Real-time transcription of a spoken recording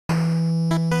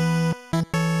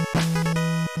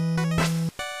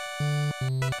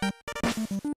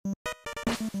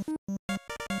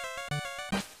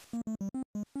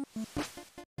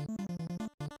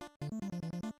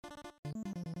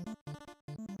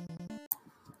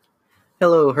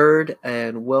Hello, Herd,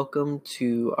 and welcome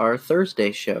to our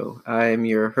Thursday show. I'm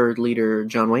your Herd leader,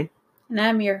 John Wayne. And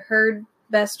I'm your herd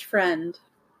best friend,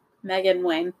 Megan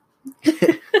Wayne.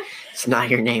 It's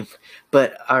not your name,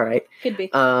 but all right. Could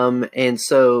be. And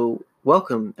so,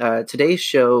 welcome. Today's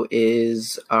show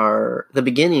is the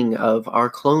beginning of our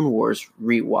Clone Wars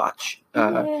rewatch.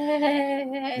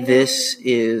 This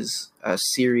is a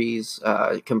series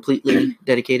completely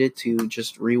dedicated to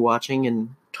just rewatching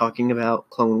and talking about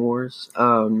Clone Wars.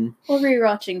 Well,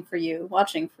 rewatching for you,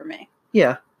 watching for me.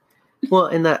 Yeah. Well,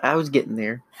 and that I was getting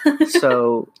there.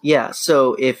 So, yeah.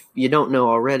 So, if you don't know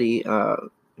already,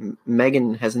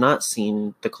 Megan has not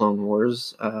seen the Clone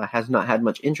Wars, has not had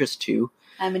much interest to.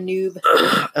 I'm a noob.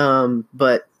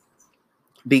 But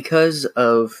because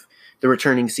of the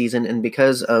returning season and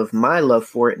because of my love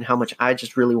for it and how much I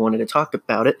just really wanted to talk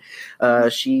about it,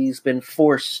 she's been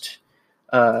forced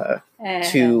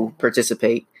to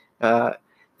participate.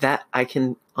 That I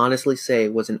can honestly say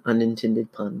was an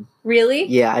unintended pun. Really?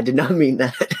 Yeah, I did not mean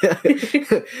that.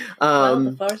 Well,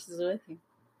 the force is with you.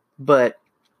 But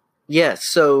yeah,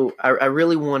 so I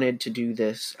really wanted to do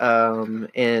this, and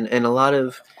a lot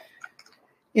of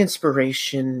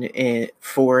inspiration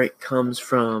for it comes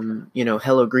from,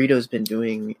 Hello Greedo's been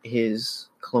doing his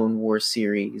Clone Wars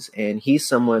series, and he's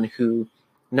someone who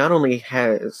not only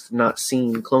has not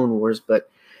seen Clone Wars,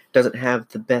 but doesn't have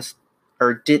the best,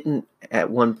 or didn't at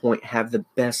one point have the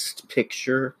best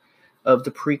picture of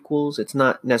the prequels. It's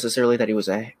not necessarily that he was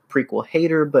a prequel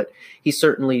hater, but he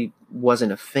certainly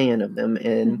wasn't a fan of them.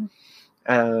 And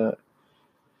the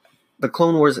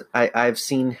Clone Wars, I've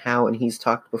seen how, and he's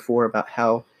talked before about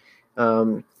how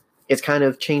it's kind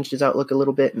of changed his outlook a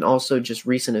little bit, and also just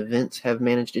recent events have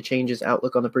managed to change his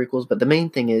outlook on the prequels. But the main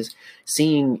thing is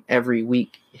seeing every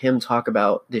week him talk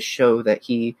about this show that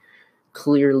he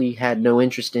clearly had no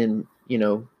interest in,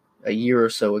 a year or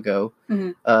so ago,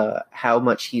 how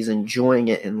much he's enjoying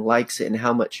it and likes it, and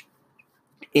how much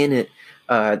in it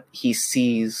he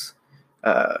sees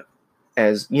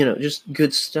as, just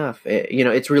good stuff.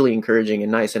 It's really encouraging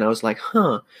and nice. And I was like,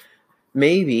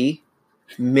 maybe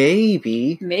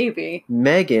Megan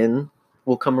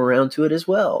will come around to it as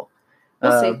well.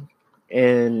 We'll see.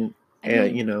 And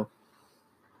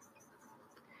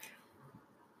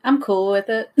I'm cool with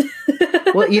it.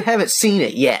 Well, you haven't seen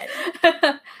it yet.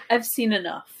 I've seen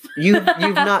enough. You've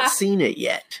not seen it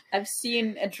yet. I've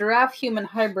seen a giraffe-human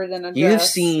hybrid in a dress. You've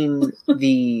seen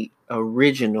the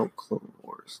original Clone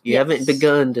Wars. You haven't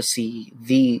begun to see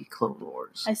the Clone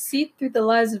Wars. I see through the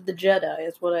lies of the Jedi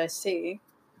is what I see.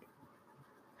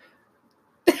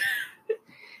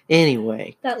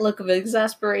 Anyway. That look of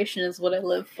exasperation is what I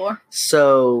live for.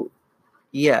 So,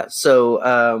 yeah.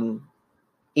 So,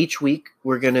 each week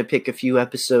we're going to pick a few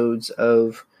episodes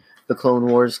of the Clone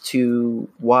Wars to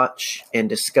watch and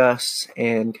discuss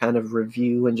and kind of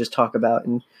review and just talk about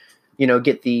and,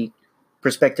 get the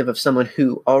perspective of someone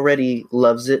who already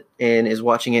loves it and is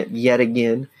watching it yet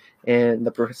again, and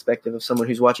the perspective of someone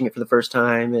who's watching it for the first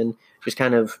time, and just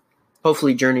kind of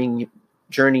hopefully journeying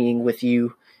with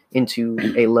you into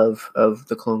a love of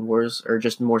the Clone Wars or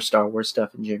just more Star Wars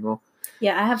stuff in general.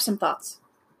 Yeah, I have some thoughts.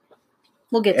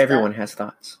 We'll get to Everyone has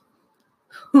thoughts.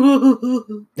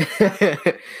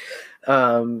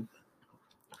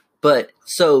 But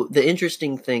so the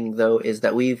interesting thing, though, is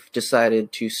that we've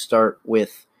decided to start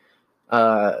with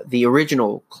the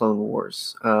original Clone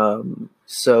Wars.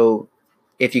 So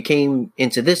if you came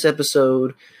into this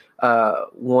episode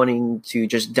wanting to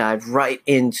just dive right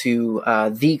into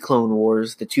the Clone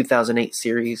Wars, the 2008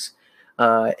 series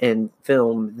and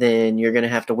film, then you're going to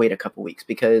have to wait a couple weeks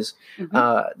because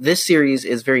this series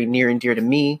is very near and dear to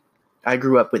me. I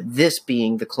grew up with this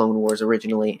being the Clone Wars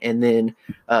originally, and then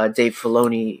Dave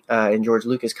Filoni and George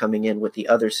Lucas coming in with the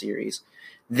other series.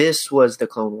 This was the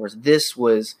Clone Wars. This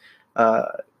was,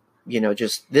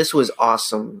 this was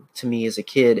awesome to me as a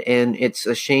kid, and it's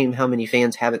a shame how many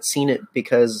fans haven't seen it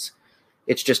because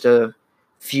it's just a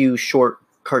few short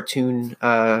cartoon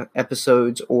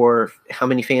episodes, or how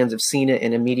many fans have seen it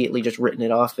and immediately just written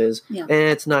it off as,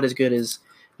 it's not as good as,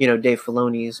 Dave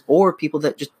Filoni's, or people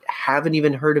that just haven't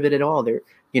even heard of it at all. They're,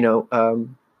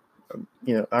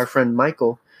 our friend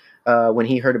Michael, when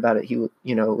he heard about it, he,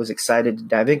 was excited to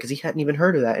dive in because he hadn't even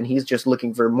heard of that. And he's just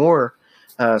looking for more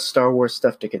Star Wars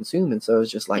stuff to consume. And so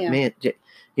it's just like, man,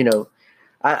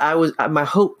 my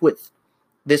hope with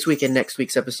this week and next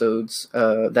week's episodes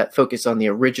that focus on the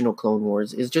original Clone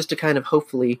Wars is just to kind of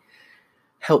hopefully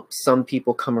help some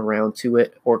people come around to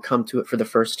it or come to it for the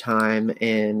first time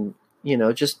and,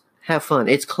 just have fun.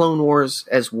 It's Clone Wars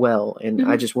as well, and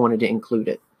I just wanted to include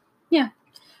it. Yeah.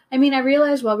 I mean, I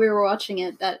realized while we were watching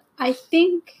it that I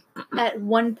think at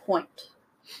one point,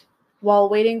 while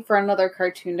waiting for another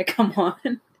cartoon to come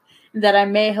on, that I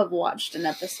may have watched an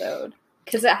episode.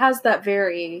 Because it has that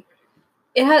very...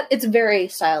 It's very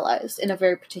stylized in a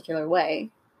very particular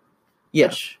way. Yeah.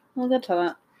 Which, we'll get to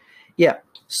that. Yeah.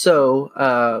 So,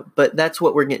 but that's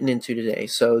what we're getting into today.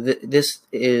 So this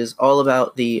is all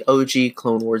about the OG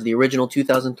Clone Wars, the original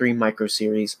 2003 micro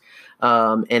series.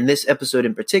 And this episode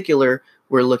in particular,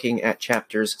 we're looking at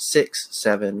chapters 6,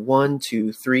 7, 1,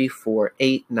 2, 3, 4,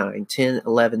 8, 9, 10,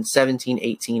 11, 17,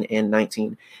 18, and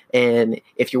 19. And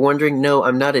if you're wondering, no,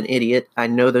 I'm not an idiot. I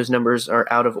know those numbers are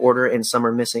out of order and some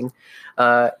are missing.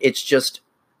 It's just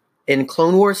in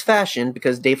Clone Wars fashion,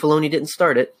 because Dave Filoni didn't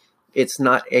start it, it's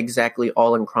not exactly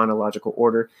all in chronological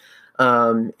order.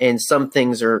 And some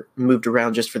things are moved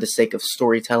around just for the sake of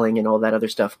storytelling and all that other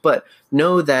stuff. But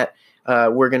know that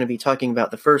we're going to be talking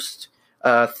about the first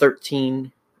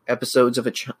 13 episodes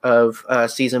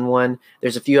of season 1.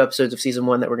 There's a few episodes of season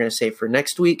 1 that we're going to save for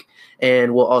next week.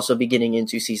 And we'll also be getting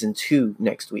into season 2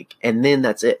 next week. And then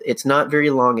that's it. It's not very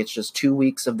long. It's just 2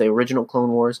 weeks of the original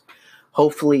Clone Wars.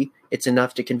 Hopefully, it's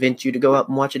enough to convince you to go out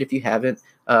and watch it if you haven't.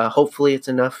 Hopefully, it's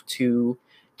enough to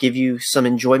give you some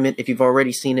enjoyment if you've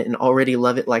already seen it and already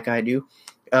love it like I do.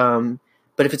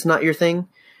 But if it's not your thing,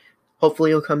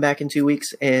 hopefully you'll come back in 2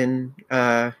 weeks and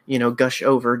gush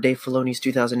over Dave Filoni's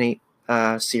 2008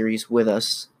 series with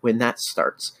us when that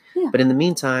starts. Yeah. But in the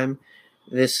meantime,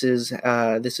 this is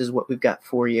what we've got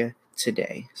for you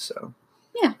today. So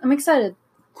yeah, I'm excited.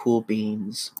 Cool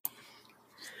beans.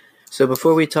 So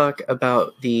before we talk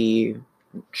about the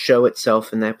show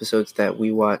itself and the episodes that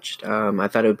we watched, I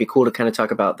thought it would be cool to kind of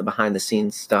talk about the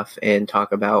behind-the-scenes stuff and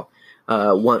talk about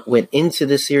what went into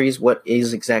this series, what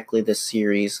is exactly this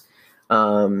series,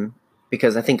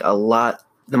 because I think the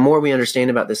more we understand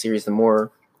about the series, the more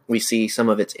we see some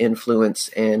of its influence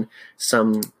and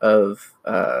some of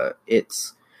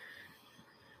its...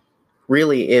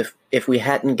 Really, if we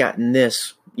hadn't gotten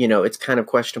this, it's kind of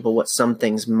questionable what some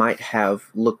things might have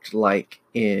looked like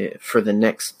for the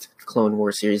next Clone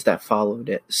Wars series that followed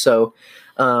it. So,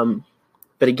 but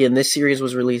again, this series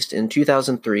was released in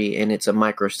 2003, and it's a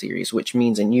micro series, which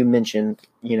means, and you mentioned,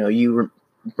 you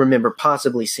remember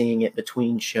possibly seeing it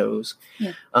between shows.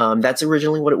 Yeah. That's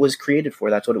originally what it was created for.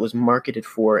 That's what it was marketed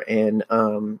for. And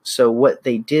so what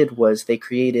they did was they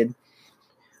created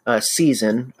a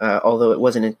season, although it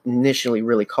wasn't initially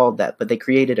really called that, but they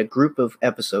created a group of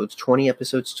episodes, 20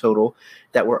 episodes total,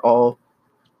 that were all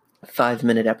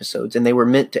 5-minute episodes, and they were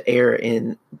meant to air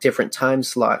in different time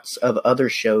slots of other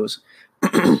shows.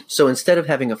 So instead of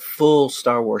having a full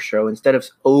Star Wars show, instead of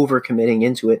over-committing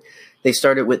into it, they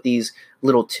started with these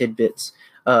little tidbits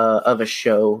of a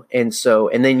show, and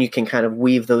then you can kind of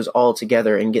weave those all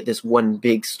together and get this one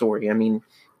big story. I mean,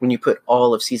 when you put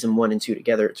all of season 1 and 2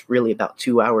 together, it's really about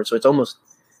 2 hours. So it's almost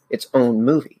its own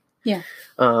movie. Yeah.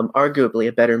 Arguably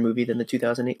a better movie than the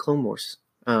 2008 Clone Wars.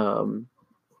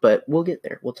 But we'll get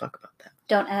there. We'll talk about that.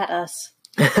 Don't at us.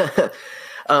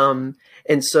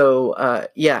 And so,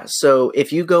 so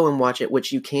if you go and watch it,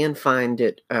 which you can find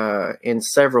it in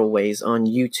several ways on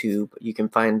YouTube, you can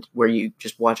find where you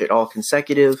just watch it all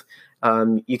consecutive.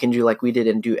 You can do like we did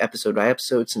and do episode by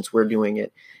episode, since we're doing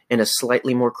it in a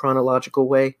slightly more chronological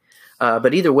way.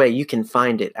 But either way, you can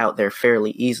find it out there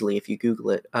fairly easily if you Google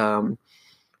it.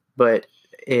 But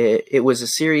it was a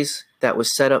series that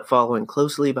was set up following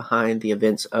closely behind the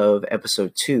events of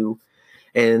episode 2.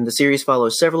 And the series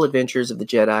follows several adventures of the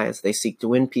Jedi as they seek to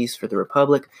win peace for the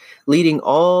Republic, leading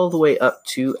all the way up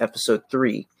to episode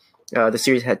 3. The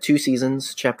series had 2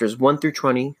 seasons. Chapters 1 through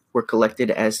 20 were collected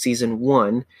as season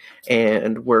 1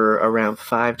 and were around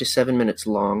 5 to 7 minutes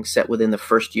long, set within the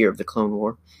first year of the Clone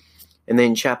War. And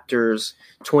then chapters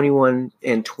 21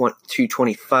 and to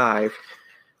 25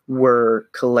 were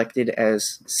collected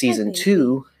as season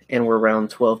 2 and were around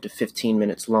 12 to 15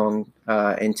 minutes long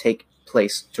and take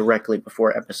place directly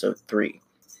before episode 3.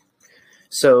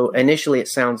 So initially it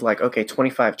sounds like, okay,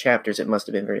 25 chapters, it must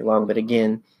have been very long. But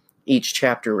again, each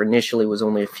chapter initially was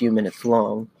only a few minutes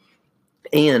long.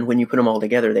 And when you put them all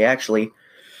together, they actually,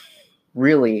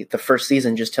 really, the first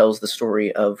season just tells the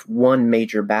story of one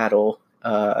major battle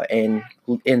and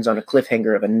ends on a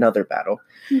cliffhanger of another battle.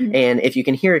 Mm-hmm. And if you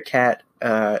can hear a cat,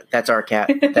 that's our cat.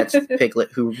 That's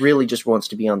Piglet, who really just wants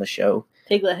to be on the show.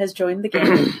 Piglet has joined the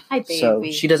game. Hi, baby. So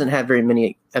she doesn't have very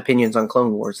many opinions on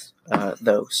Clone Wars,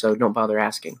 though, so don't bother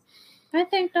asking. I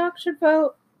think dogs should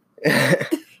vote.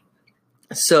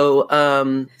 So,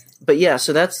 but yeah,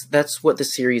 so that's what the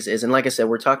series is. And like I said,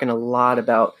 we're talking a lot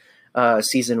about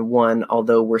season 1,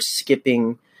 although we're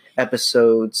skipping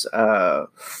episodes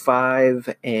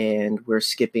 5, and we're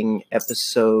skipping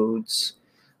episodes.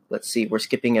 Let's see, we're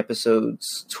skipping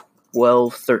episodes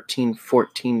 12, 13,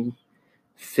 14,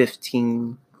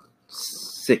 15,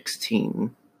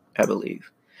 16, I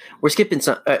believe. We're skipping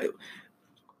some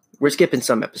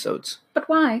episodes. But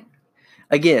why?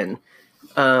 Again,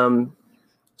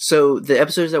 so the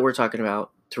episodes that we're talking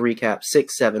about, to recap,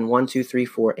 6, 7, 1, 2, 3,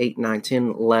 4, 8, 9, 10,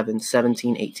 11,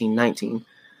 17, 18, 19,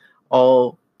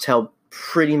 all tell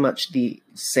pretty much the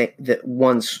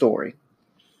one story.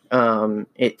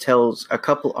 It tells a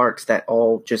couple arcs that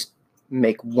all just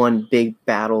make one big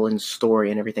battle and story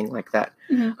and everything like that.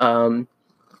 Mm-hmm.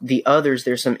 The others,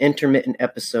 there's some intermittent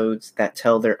episodes that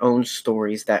tell their own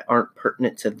stories that aren't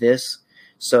pertinent to this.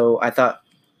 So I thought,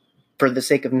 for the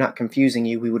sake of not confusing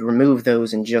you, we would remove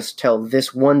those and just tell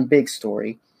this one big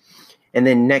story. And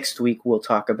then next week we'll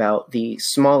talk about the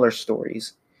smaller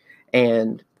stories,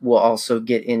 and we'll also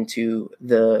get into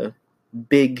the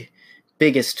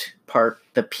biggest part,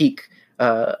 the peak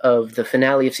of the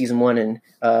finale of season 1 and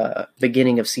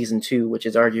beginning of season 2, which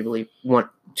is arguably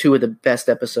two of the best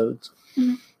episodes.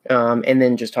 Mm-hmm. And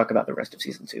then just talk about the rest of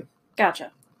season 2.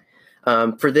 Gotcha.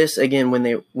 For this, again,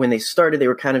 when they started, they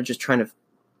were kind of just trying to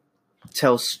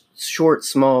tell short,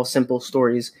 small, simple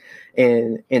stories,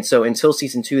 and so until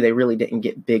season 2, they really didn't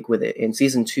get big with it. In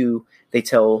season 2, they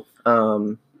tell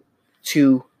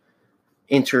 2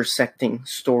 intersecting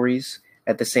stories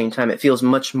at the same time. It feels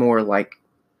much more like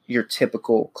your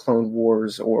typical Clone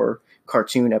Wars or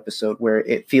cartoon episode, where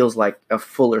it feels like a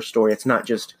fuller story. It's not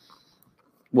just,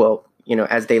 well,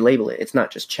 as they label it, it's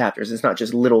not just chapters. It's not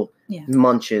just little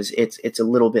munches. It's a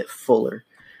little bit fuller.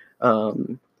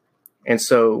 And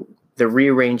so the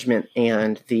rearrangement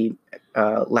and the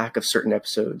lack of certain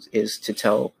episodes is to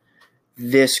tell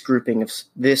this grouping of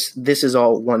this is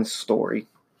all one story.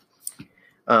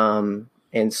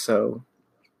 And so,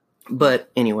 but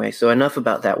anyway, so enough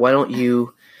about that. Why don't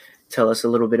you tell us a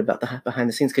little bit about the behind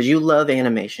the scenes? Because you love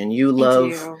animation.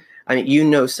 I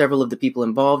mean, several of the people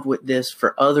involved with this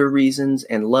for other reasons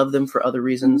and love them for other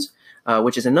reasons,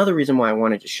 which is another reason why I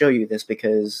wanted to show you this,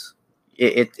 because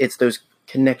it's those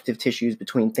connective tissues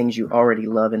between things you already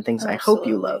love and things I hope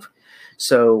you love.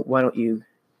 So why don't you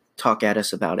talk at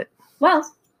us about it? Well,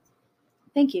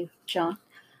 thank you, John.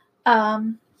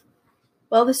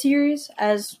 Well, the series,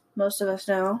 as most of us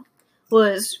know,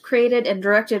 was created and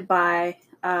directed by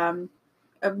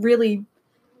a really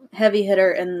heavy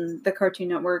hitter in the Cartoon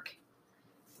Network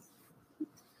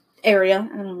area.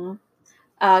 I don't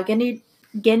know.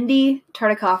 Genndy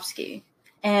Tartakovsky.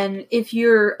 And if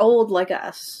you're old like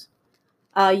us,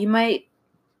 you might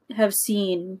have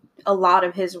seen a lot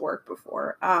of his work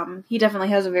before. He definitely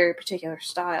has a very particular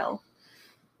style.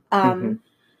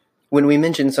 When we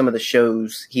mentioned some of the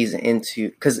shows he's into,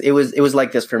 because it was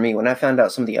like this for me. When I found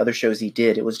out some of the other shows he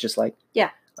did, it was just like,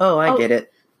 I get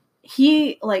it.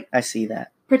 I see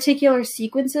that. Particular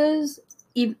sequences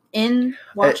in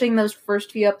watching those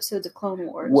first few episodes of Clone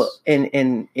Wars. Well,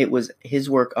 and it was his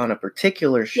work on a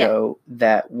particular show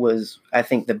that was, I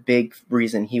think, the big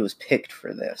reason he was picked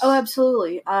for this. Oh,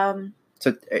 absolutely.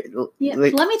 So let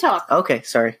me talk. Okay,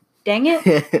 sorry. Dang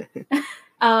it.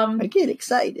 I get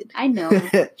excited. I know.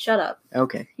 Shut up.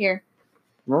 Okay. Here.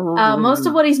 Most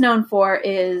of what he's known for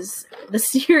is the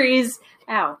series,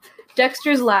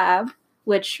 Dexter's Lab,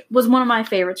 which was one of my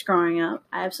favorites growing up.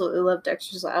 I absolutely loved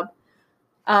Dexter's Lab.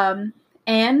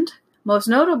 And most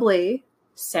notably,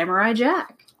 Samurai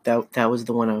Jack. That was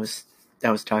the one I was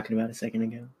talking about a second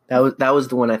ago. That was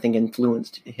the one I think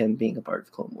influenced him being a part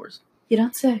of Clone Wars. You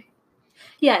don't say.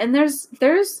 Yeah, and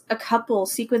there's a couple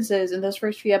sequences in those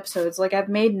first few episodes. Like, I've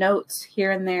made notes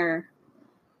here and there,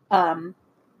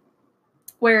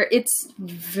 where it's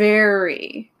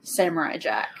very Samurai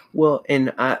Jack. Well,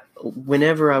 and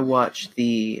whenever I watch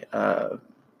the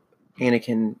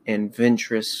Anakin and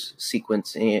Ventress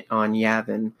sequence on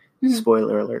Yavin,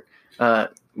 spoiler alert. No,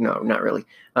 not really.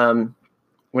 When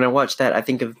I watch that, I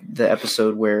think of the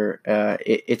episode where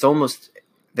it's almost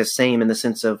the same in the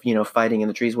sense of, fighting in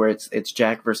the trees, where it's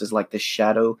Jack versus like the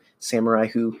shadow samurai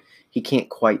who he can't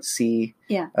quite see.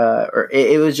 Yeah. Or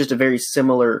it was just a very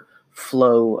similar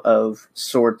flow of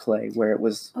swordplay where it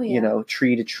was,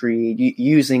 tree to tree,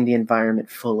 using the environment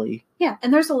fully. Yeah,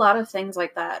 and there's a lot of things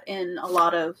like that in a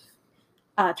lot of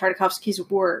Tartakovsky's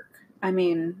work. I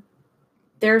mean,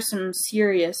 there's some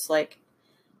serious,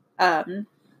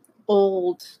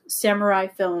 old samurai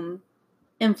film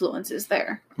influences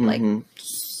there.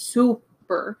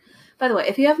 Super. By the way,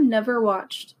 if you have never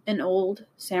watched an old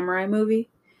samurai movie,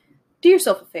 do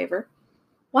yourself a favor.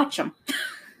 Watch them.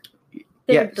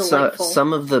 They're delightful.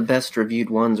 Some of the best reviewed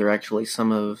ones are actually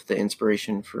some of the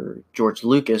inspiration for George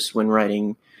Lucas when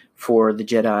writing for the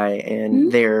Jedi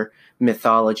and their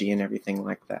mythology and everything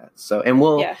like that. So, and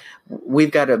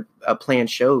we've got a planned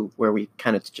show where we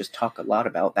kind of just talk a lot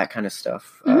about that kind of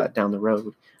stuff down the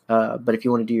road. But if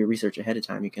you want to do your research ahead of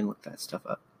time, you can look that stuff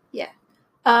up. Yeah.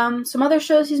 Some other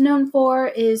shows he's known for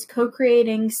is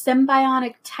co-creating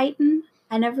Symbionic Titan.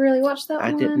 I never really watched that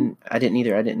one. I didn't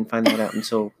either. I didn't find that out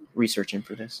until researching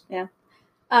for this. Yeah.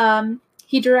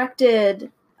 He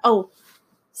directed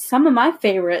some of my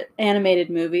favorite animated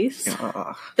movies.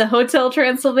 The Hotel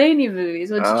Transylvania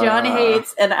movies, which John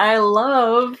hates and I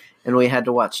love. And we had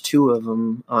to watch 2 of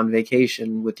them on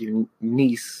vacation with your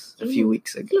niece a few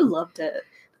weeks ago. You loved it.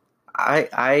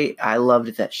 I loved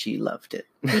it that she loved it.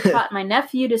 He taught my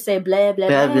nephew to say blah, blah,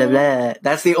 blah, blah. blah, blah.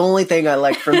 That's the only thing I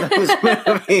like from those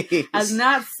movies. I was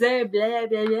not say blah,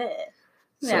 blah, blah.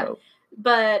 Yeah. So.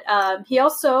 But he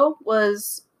also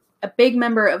was a big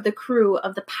member of the crew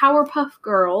of the Powerpuff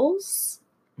Girls.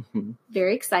 Mm-hmm.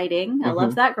 Very exciting. I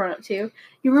love that growing up too.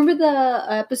 You remember the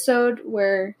episode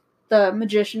where the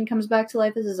magician comes back to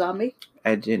life as a zombie?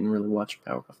 I didn't really watch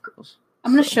Powerpuff Girls.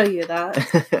 I'm going to show you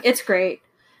that. It's great.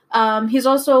 He's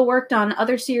also worked on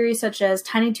other series such as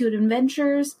Tiny Toon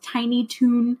Adventures,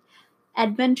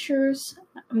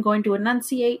 I'm going to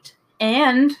enunciate,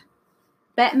 and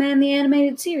Batman the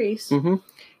Animated Series. Mm-hmm.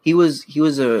 He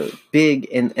was a big,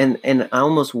 and I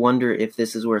almost wonder if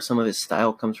this is where some of his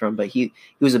style comes from, but he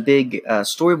was a big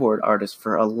storyboard artist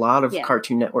for a lot of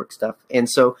Cartoon Network stuff. And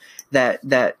so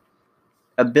that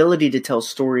ability to tell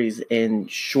stories in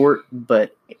short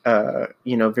but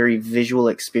very visual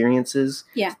experiences.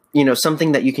 Yeah.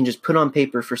 Something that you can just put on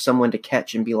paper for someone to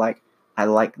catch and be like, I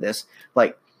like this.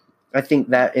 Like, I think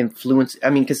that influence.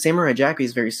 I mean, because Samurai Jack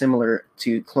is very similar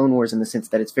to Clone Wars in the sense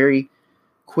that it's very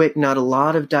quick, not a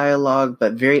lot of dialogue,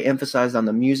 but very emphasized on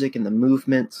the music and the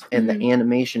movements and the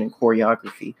animation and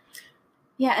choreography.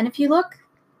 Yeah, and if you look,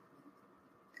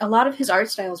 a lot of his art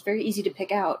style is very easy to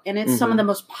pick out, and it's some of the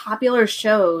most popular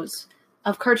shows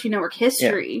of Cartoon Network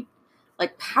history,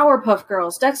 like Powerpuff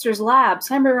Girls, Dexter's Lab,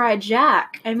 Samurai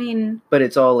Jack. I mean, but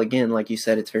it's all, again, like you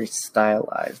said, it's very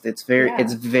stylized. It's very Jack.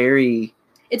 It's very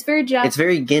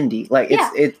Genndy. Like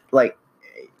it's like.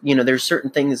 There's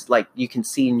certain things like you can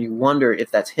see and you wonder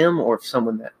if that's him or if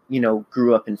someone that,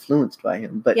 grew up influenced by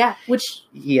him. But which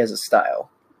he has a style.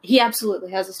 He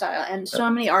absolutely has a style. And so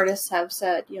many artists have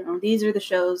said, these are the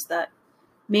shows that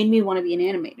made me want to be an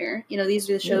animator.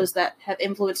 These are the shows that have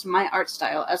influenced my art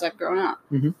style as I've grown up.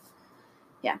 Mm-hmm.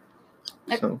 Yeah.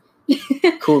 So,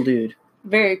 cool dude.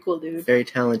 Very cool dude. Very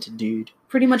talented dude.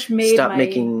 Pretty much made Stop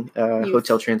making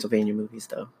Hotel Transylvania movies,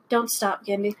 though. Don't stop,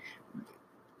 Genndy.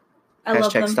 I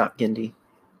love Hashtag them. stop Genndy.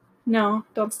 No,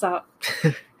 don't stop.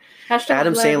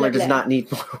 Adam Sandler does not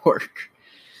need more work.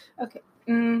 Okay.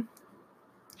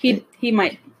 He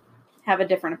might have a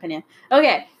different opinion.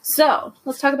 Okay, so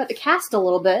let's talk about the cast a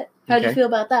little bit. How do you feel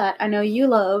about that? I know you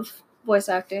love voice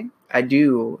acting. I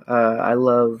do.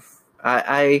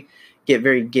 I get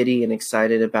very giddy and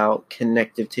excited about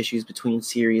connective tissues between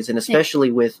series, and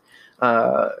especially with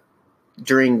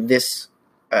during this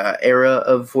era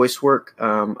of voice work,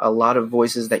 a lot of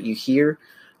voices that you hear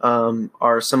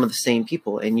are some of the same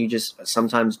people, and you just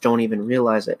sometimes don't even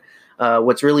realize it.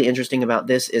 What's really interesting about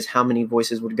this is how many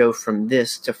voices would go from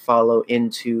this to follow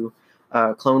into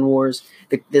Clone Wars.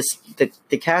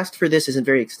 The cast for this isn't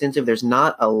very extensive. There's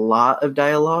not a lot of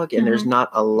dialogue, and there's not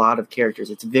a lot of characters.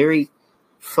 It's very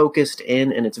focused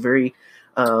in, and it's very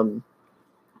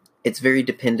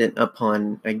dependent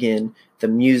upon, again, the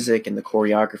music and the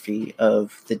choreography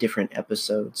of the different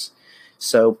episodes.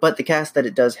 So, but the cast that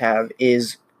it does have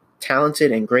is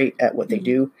talented and great at what they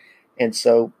do. And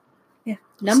so... Yeah.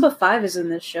 Number 5 is in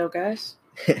this show, guys.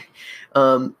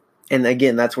 And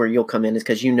again, that's where you'll come in, is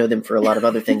because you know them for a lot of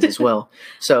other things as well.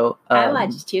 So I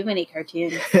watched too many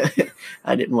cartoons.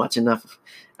 I didn't watch enough.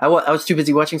 I was too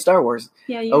busy watching Star Wars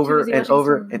over and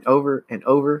over and over and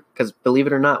over, because believe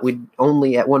it or not, we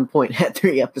only at one point had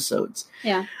 3 episodes.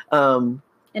 Yeah. And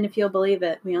if you'll believe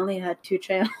it, we only had 2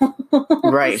 channels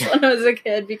right. when I was a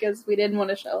kid, because we didn't want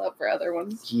to shell out for other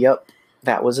ones. Yep.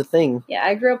 That was a thing. Yeah,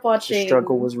 I grew up watching... The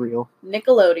struggle was real.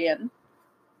 Nickelodeon,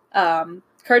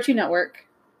 Cartoon Network,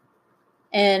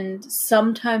 and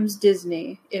sometimes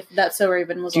Disney, if That's So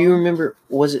Raven was on. Do you remember,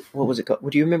 what was it called?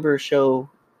 Do you remember a show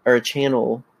or a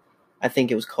channel, I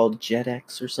think it was called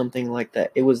Jetix or something like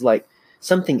that. It was like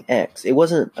something X. It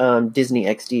wasn't Disney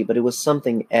XD, but it was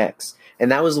something X.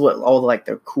 And that was what all like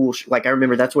the cool, like I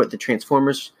remember that's what the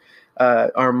Transformers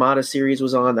Armada series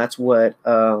was on. That's what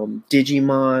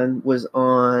Digimon was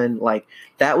on. Like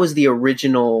that was the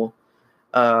original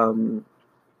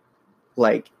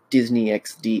like Disney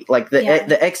XD. Like the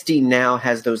XD now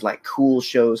has those like cool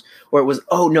shows where it was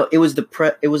or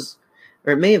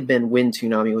it may have been when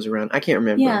Toonami was around. I can't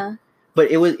remember. Yeah.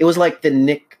 But it was like the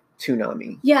Nick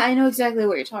Toonami. Yeah, I know exactly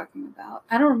what you're talking about.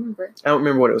 I don't remember. I don't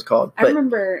remember what it was called. I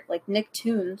remember like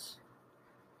Nicktoons.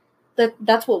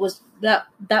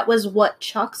 That was what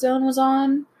Chalk Zone was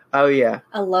on. Oh yeah.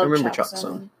 I love Chalk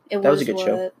Zone. That was a good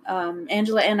show.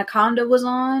 Angela Anaconda was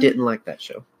on. Didn't like that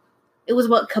show. It was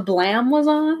what Kablam was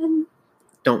on.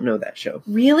 Don't know that show.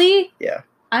 Really? Yeah.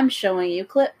 I'm showing you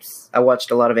clips. I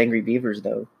watched a lot of Angry Beavers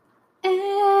though.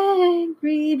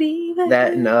 Angry Beavers.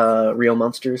 That and Real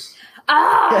Monsters.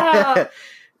 Ah!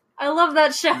 I love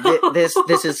that show.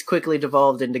 This has quickly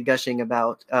devolved into gushing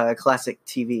about classic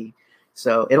TV.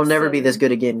 So it'll never be this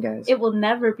good again, guys. It will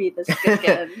never be this good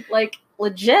again. Like,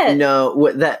 legit.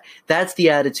 No, that's the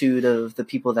attitude of the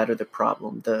people that are the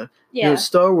problem.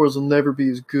 Star Wars will never be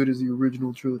as good as the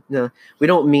original trilogy. No, we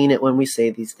don't mean it when we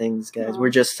say these things, guys. No. We're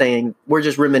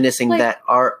just reminiscing that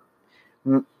our...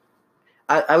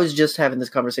 I was just having this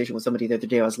conversation with somebody the other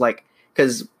day. I was like,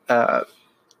 because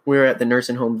we were at the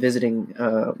nursing home visiting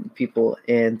people,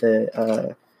 and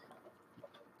the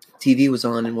TV was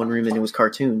on in one room, and it was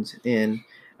cartoons. And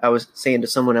I was saying to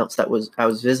someone else I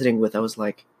was visiting with, I was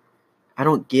like, I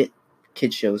don't get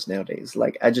kid shows nowadays.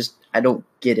 Like, I don't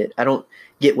get it. I don't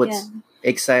get what's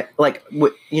exciting. Like,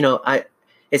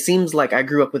 it seems like I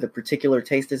grew up with a particular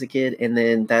taste as a kid, and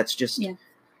then that's just,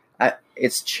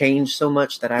 it's changed so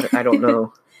much that I don't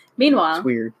know. Meanwhile, it's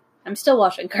weird. I'm still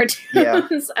watching cartoons. Yeah.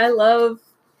 I love,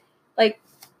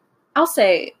 I'll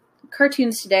say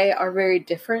cartoons today are very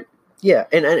different. Yeah,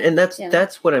 and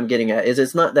that's what I'm getting at. Is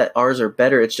it's not that ours are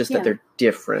better, it's just that they're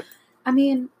different. I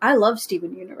mean, I love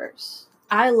Steven Universe.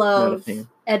 I love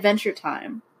Adventure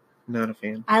Time. Not a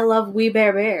fan. I love We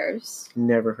Bare Bears.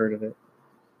 Never heard of it.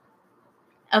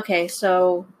 Okay,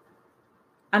 so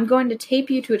I'm going to tape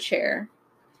you to a chair.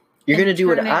 You're going to do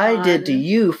what I did to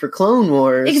you for Clone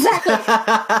Wars.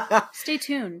 Exactly. Stay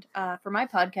tuned for my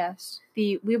podcast,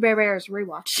 the We Bare Bears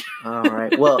Rewatch. All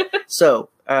right. Well, so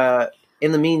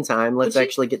in the meantime, let's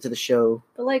actually get to the show.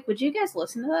 But would you guys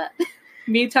listen to that?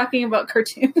 Me talking about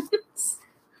cartoons?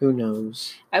 Who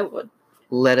knows? I would.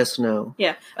 Let us know.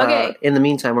 Yeah. Okay. In the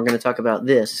meantime, we're going to talk about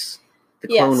the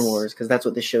Clone Wars, because that's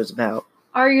what this show's about.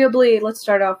 Arguably, let's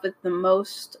start off with the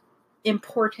most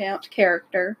important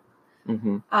character.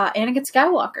 Mm-hmm. Anakin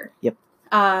Skywalker. Yep.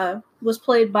 Was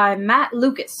played by Matt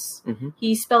Lucas. Mm-hmm.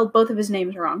 He spelled both of his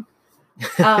names wrong.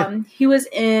 He was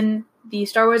in the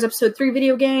Star Wars Episode 3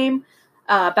 video game,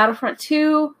 Battlefront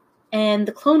 2, and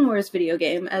the Clone Wars video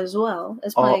game as well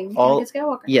as playing Anakin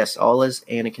Skywalker. Yes, all as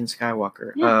Anakin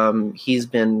Skywalker. Yeah. He's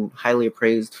been highly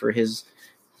appraised for his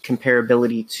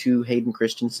comparability to Hayden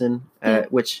Christensen,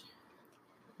 which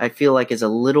I feel like is a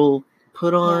little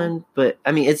put on, but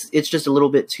I mean it's just a little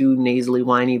bit too nasally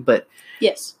whiny. But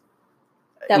yes,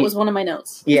 that was one of my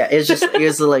notes. Yeah,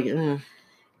 it's like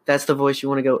that's the voice you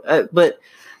want to go. But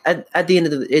at the end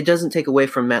of it doesn't take away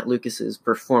from Matt Lucas's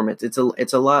performance. It's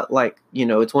a lot like,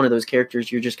 it's one of those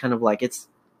characters you're just kind of like it's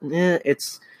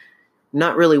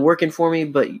not really working for me,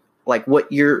 but like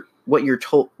what you've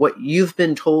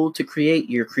been told to create,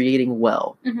 you're creating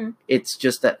well. Mm-hmm. It's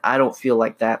just that I don't feel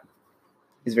like that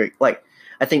is very I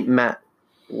think Matt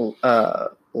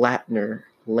Latner,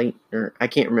 I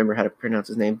can't remember how to pronounce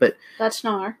his name, but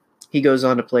Latner. He goes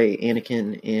on to play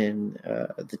Anakin in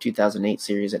the 2008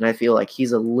 series, and I feel like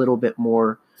he's a little bit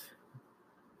more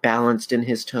balanced in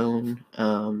his tone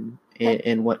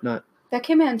and whatnot. That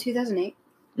came out in 2008?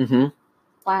 Mm-hmm.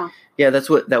 Wow. Yeah,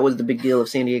 that was the big deal of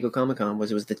San Diego Comic-Con,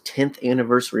 was it was the 10th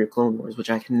anniversary of Clone Wars, which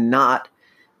I cannot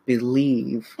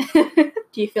believe.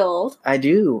 Do you feel old? I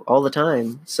do all the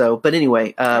time. So, but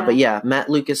anyway, but yeah, Matt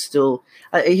Lucas still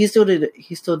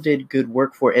did good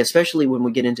work for it, especially when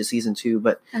we get into season 2.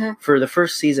 But for the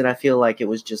first season, I feel like it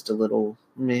was just a little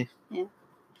meh. Yeah.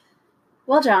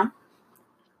 Well, John,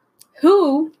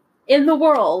 who in the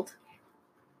world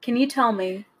can you tell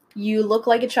me you look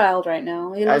like a child right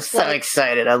now? I'm so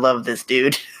excited. I love this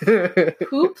dude.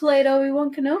 Who played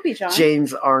Obi-Wan Kenobi, John?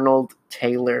 James Arnold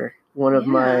Taylor. One of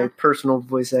my personal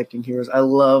voice acting heroes. I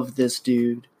love this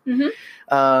dude.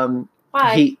 Mm-hmm.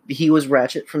 Why? He was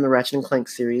Ratchet from the Ratchet and Clank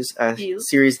series,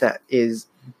 series that is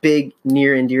big,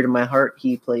 near and dear to my heart.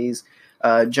 He plays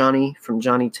Johnny from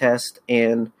Johnny Test,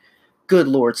 and good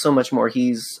lord, so much more.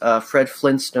 He's Fred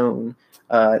Flintstone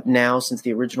now, since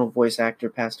the original voice actor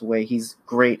passed away. He's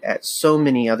great at so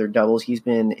many other doubles. He's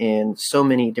been in so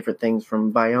many different things,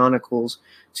 from Bionicles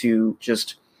to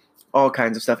just all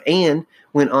kinds of stuff, and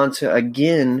went on to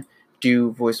again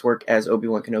do voice work as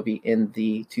Obi-Wan Kenobi in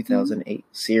the 2008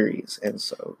 series, and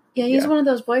so he's one of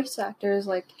those voice actors.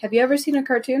 Like, have you ever seen a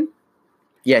cartoon?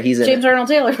 Yeah, he's in James it. Arnold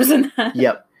Taylor was in that.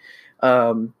 Yep.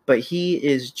 But he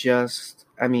is just,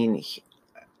 I mean,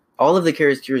 all of the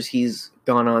characters he's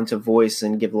gone on to voice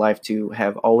and give life to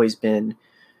have always been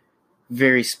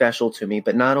very special to me.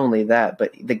 But not only that,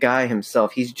 but the guy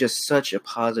himself, he's just such a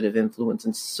positive influence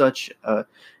and such a,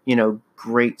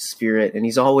 great spirit. And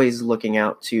he's always looking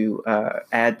out to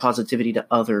add positivity to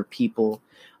other people.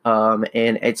 And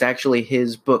it's actually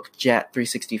his book, Jat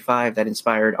 365, that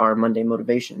inspired our Monday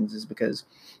Motivations, is because,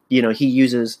 he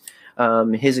uses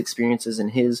his experiences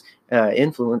and his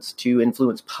influence to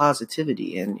influence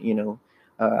positivity. And,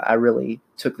 I really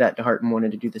took that to heart and wanted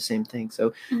to do the same thing.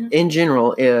 So in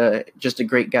general, just a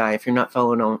great guy. If you're not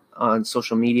following on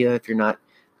social media, if you're not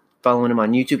following him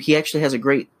on YouTube, he actually has a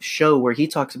great show where he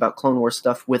talks about Clone Wars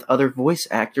stuff with other voice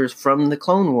actors from the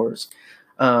Clone Wars,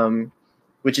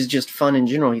 which is just fun in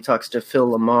general. He talks to Phil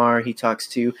Lamar. He talks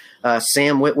to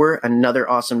Sam Witwer, another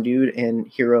awesome dude and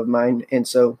hero of mine. And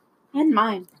so... And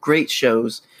mine. Great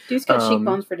shows. Dude's got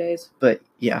cheekbones for days. But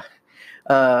yeah.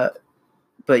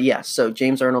 So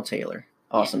James Arnold Taylor.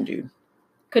 Awesome dude.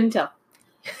 Couldn't tell.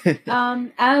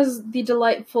 As the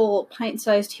delightful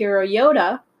pint-sized hero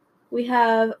Yoda, we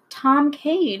have Tom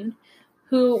Kane,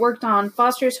 who worked on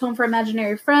Foster's Home for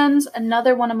Imaginary Friends,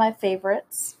 another one of my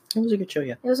favorites. It was a good show,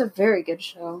 yeah. It was a very good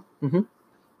show. Mm-hmm.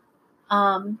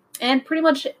 And pretty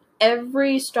much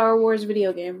every Star Wars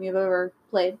video game we've ever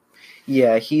played.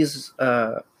 Yeah, he's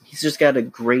just got a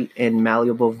great and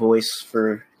malleable voice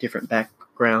for different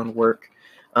background work.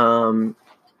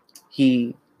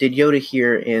 He did Yoda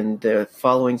here. In the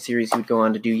following series, he would go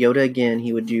on to do Yoda again.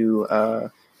 He would do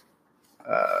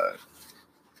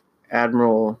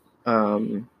Admiral...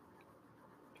 oh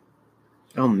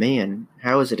man,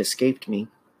 how has it escaped me?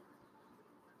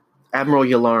 Admiral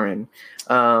Yularen.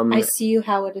 I see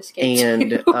how it escaped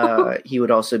and you. He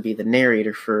would also be the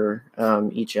narrator for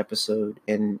each episode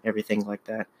and everything like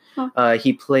that. Huh.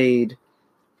 He played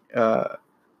the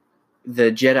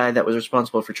Jedi that was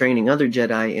responsible for training other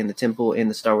Jedi in the temple in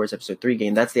the Star Wars Episode 3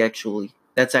 game. That's actually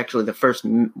the first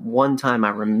one time I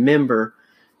remember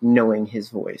knowing his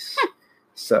voice.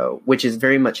 So, which is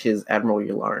very much his Admiral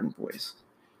Yularen voice,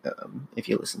 if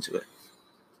you listen to it.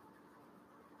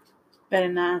 Very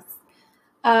nice.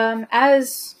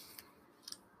 As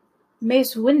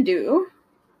Mace Windu,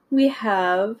 we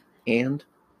have And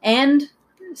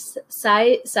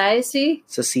Sassy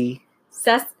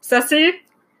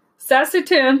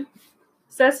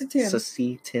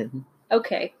Tin.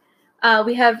 Okay.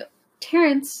 We have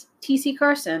Terrence T.C.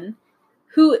 Carson,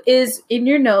 who is in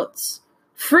your notes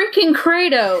freaking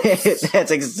Kratos.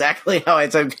 That's exactly how I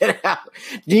took it out.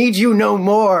 Need you no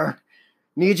more.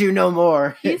 He's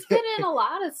been in a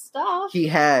lot of stuff. He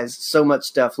has so much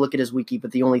stuff. Look at his wiki,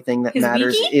 but the only thing that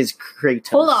matters is Kratos.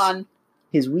 Hold on.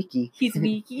 His wiki. His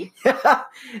wiki?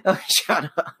 Oh, shut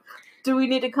up. Do we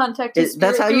need to contact his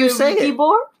That's how you say wiki it.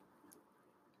 board?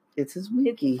 It's his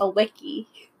wiki. It's a wiki.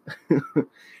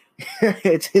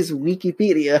 It's his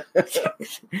Wikipedia.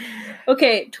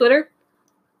 Okay, Twitter?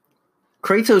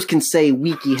 Kratos can say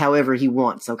wiki however he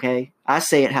wants, okay? I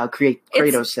say it how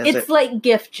Kratos says it. It's like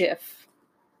GIF.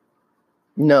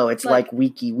 No, it's like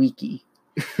wiki.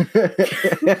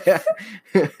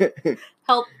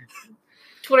 Help.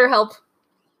 Twitter help.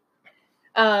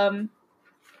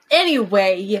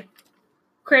 Anyway,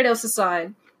 Kratos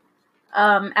aside,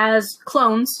 as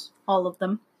clones, all of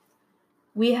them,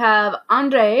 we have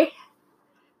Andre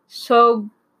Soglioso.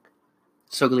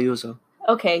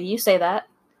 Okay, you say that.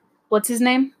 What's his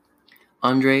name?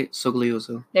 Andre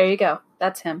Soglioso. There you go.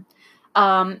 That's him.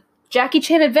 Jackie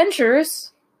Chan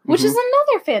Adventures, which is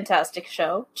another fantastic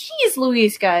show. Jeez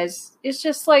Louise, guys. It's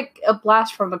just like a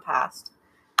blast from the past.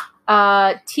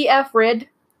 TF Rid.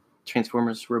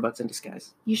 Transformers Robots in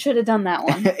Disguise. You should have done that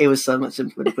one. It was so much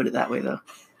simpler to put it that way, though.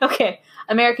 Okay.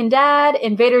 American Dad,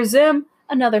 Invader Zim,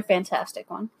 another fantastic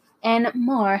one. And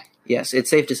more. Yes, it's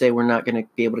safe to say we're not going to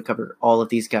be able to cover all of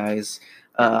these guys'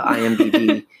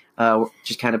 IMDb.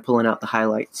 Just kind of pulling out the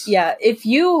highlights. Yeah, if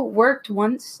you worked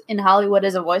once in Hollywood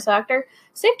as a voice actor,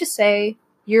 safe to say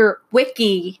your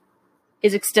wiki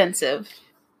is extensive.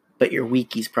 But your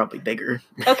wiki's probably bigger.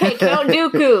 Okay, Count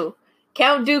Dooku.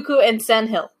 Count Dooku and Sen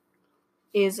Hill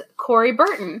is Corey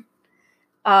Burton.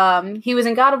 He was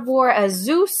in God of War as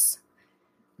Zeus.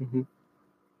 Mm-hmm.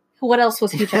 What else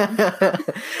was he done?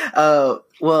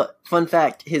 Well, fun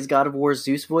fact, his God of War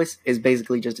Zeus voice is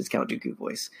basically just his Count Dooku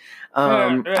voice.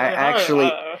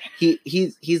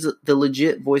 He's the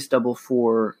legit voice double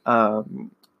for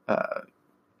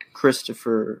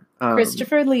Christopher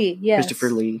Christopher Lee, yes.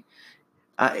 Christopher Lee.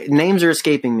 Names are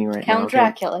escaping me right now. Count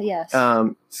Dracula, yes.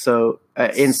 So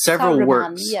in several Saruman,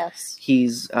 works, yes.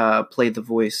 he's played the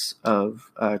voice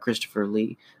of Christopher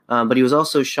Lee. But he was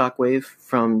also Shockwave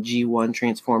from G1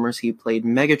 Transformers. He played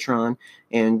Megatron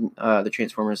in the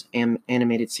Transformers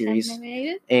animated series.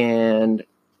 And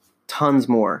tons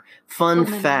more. Fun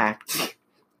fact,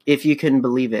 if you can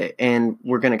believe it, and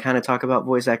we're going to kind of talk about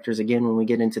voice actors again when we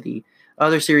get into the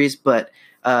other series, but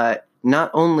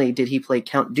not only did he play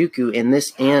Count Dooku in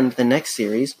this and the next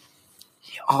series,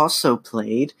 he also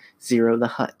played Zero the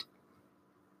Hutt.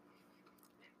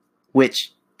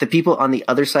 Which the people on the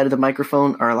other side of the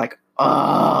microphone are like,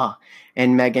 ah,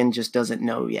 and Megan just doesn't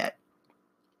know yet.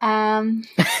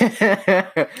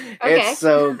 It's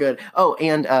so good. Oh,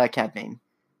 and Cad Bane.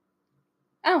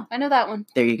 Oh, I know that one.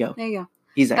 There you go.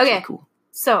 He's actually cool.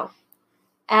 So,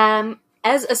 as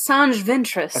Asajj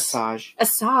Ventress.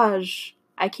 Asajj.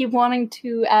 I keep wanting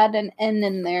to add an N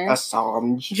in there.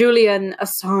 Assange. Julian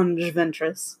Assange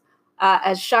Ventress.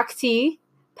 As Shakti,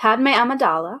 Padme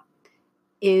Amidala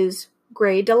is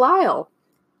Grey Delisle,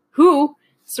 who,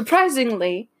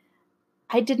 surprisingly,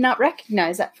 I did not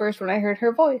recognize at first when I heard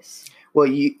her voice. Well,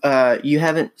 you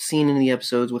haven't seen any of the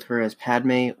episodes with her as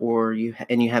Padme, you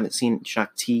haven't seen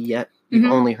Shakti yet. You've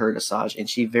only heard Asajj, and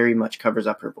she very much covers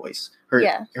up her voice,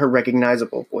 her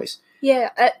recognizable voice. Yeah,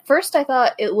 at first I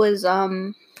thought it was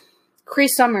Cree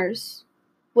Summers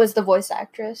was the voice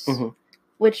actress,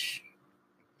 which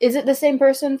is it the same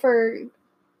person for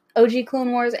OG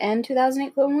Clone Wars and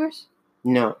 2008 Clone Wars?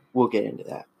 No, we'll get into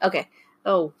that. Okay.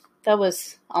 Oh, that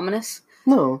was ominous.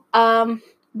 No.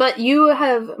 But you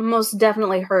have most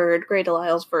definitely heard Grey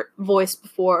Delisle's voice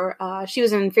before. She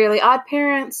was in Fairly Odd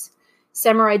Parents,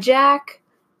 Samurai Jack,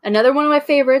 another one of my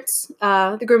favorites,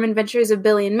 The Grim Adventures of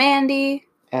Billy and Mandy.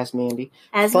 As Mandy.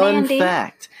 Fun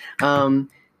fact.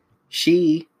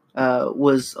 She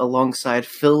was alongside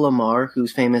Phil LaMarr,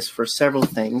 who's famous for several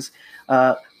things,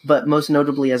 but most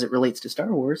notably as it relates to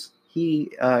Star Wars,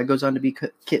 he goes on to be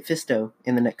Kit Fisto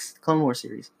in the next Clone Wars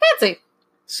series. Fancy!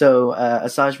 So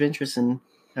Asajj Ventress and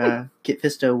Kit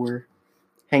Fisto were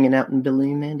hanging out in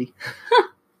Billy and Mandy.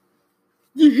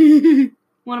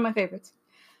 One of my favorites.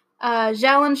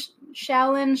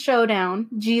 Shaolin Showdown,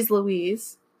 Jeez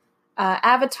Louise.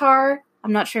 Avatar,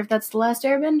 I'm not sure if that's The Last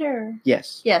Airbender.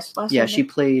 Yes. Yes, Last Airbender. Yeah, she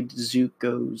played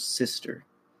Zuko's sister.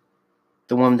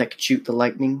 The one that could shoot the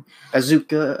lightning. Azuli.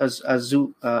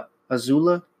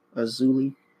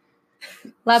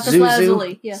 Lapis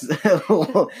Lazuli, yes.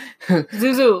 Zuzu.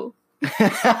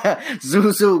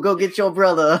 Zuzu, go get your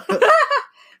brother.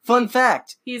 Fun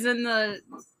fact. He's in the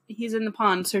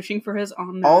pond searching for his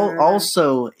honor.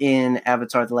 Also in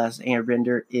Avatar The Last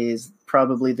Airbender is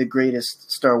probably the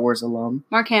greatest Star Wars alum.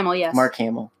 Mark Hamill, yes. Mark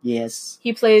Hamill, yes.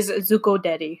 He plays Zuko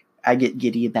Daddy. I get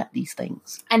giddy about these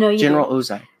things. I know you General do.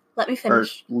 Ozai. Let me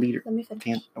finish. Or leader. Let me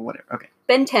finish. Or whatever, okay.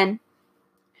 Ben 10.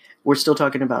 We're still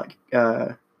talking about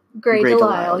Grey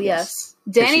Delisle, yes.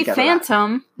 Danny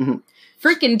Phantom. Mm-hmm.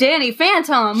 Freaking Danny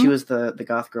Phantom. She was the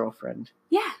goth girlfriend.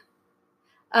 Yeah.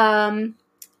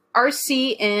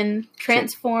 RC in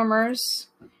Transformers.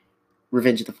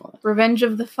 Revenge of the Fallen. Revenge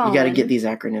of the Fallen. You gotta get these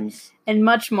acronyms. And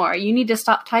much more. You need to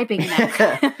stop typing in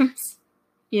acronyms.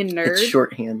 You nerd. It's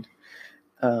shorthand.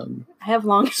 I have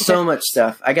long hair. So much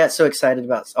stuff. I got so excited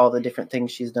about all the different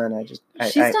things she's done. I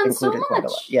done included so quite a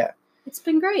much. lot. Yeah. It's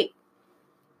been great.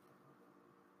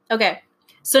 Okay.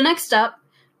 So next up,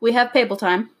 we have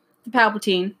Palpatine.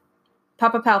 Palpatine.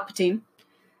 Papa Palpatine.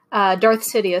 Darth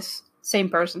Sidious. Same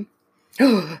person.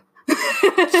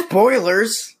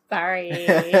 Spoilers! Sorry.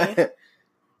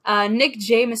 Nick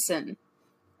Jameson.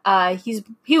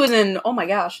 He was in, oh my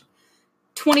gosh,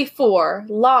 24,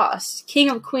 Lost, King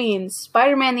of Queens,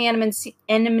 Spider-Man the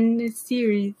Animated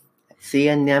Series.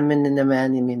 Spider-Man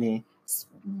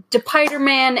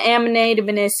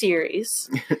Animated Series.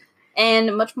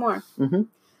 And much more. Mm-hmm.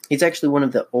 He's actually one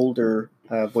of the older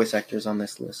voice actors on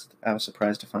this list. I was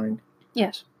surprised to find.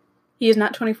 Yes. He is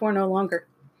not 24 no longer.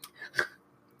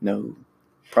 No.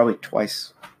 Probably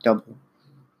twice double.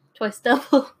 Twice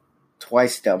double?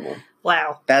 Twice double.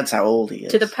 Wow. That's how old he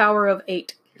is. To the power of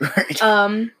 8. Right.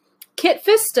 Kit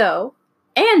Fisto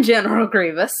and General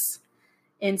Grievous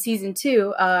in season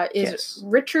 2 is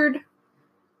Richard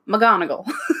McGonagall.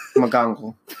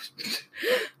 McGonagall.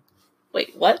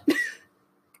 Wait, what?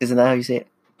 Isn't that how you say it?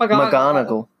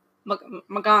 McGonagall.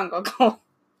 McGonagall.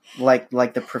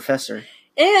 Like the professor.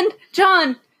 And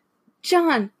John,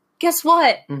 Guess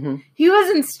what? Mm-hmm. He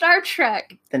was in Star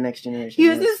Trek. The Next Generation. He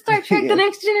was in Star Trek: The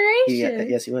Next Generation.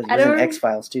 Yes, he was. He was in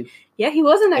X-Files, too. Yeah, he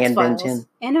was in X-Files. And Ben 10.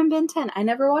 And in Ben 10. I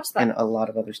never watched that. And a lot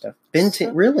of other stuff. Ben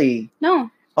 10, really? No.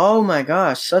 Oh my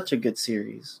gosh, such a good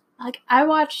series. Like, I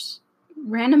watched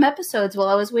random episodes while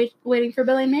I was waiting for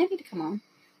Billy and Mandy to come on.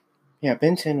 Yeah,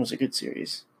 Ben 10 was a good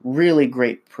series. Really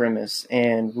great premise,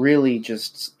 and really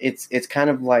just it's kind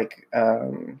of like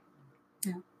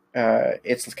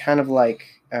it's kind of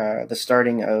like the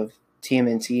starting of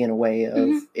TMNT in a way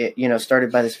of it. You know,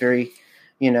 started by this very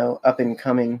up and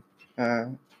coming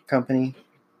company.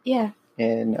 Yeah,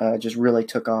 and just really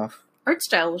took off. Art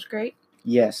style was great.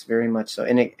 Yes, very much so,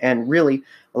 and really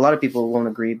a lot of people won't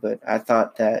agree, but I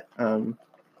thought that.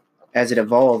 As it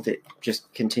evolved, it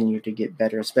just continued to get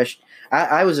better. Especially,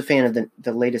 I was a fan of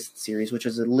the latest series, which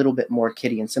was a little bit more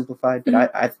kiddie and simplified, but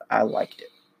I liked it.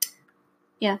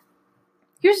 Yeah.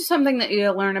 Here's something that you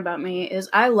learn about me is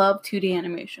I love 2D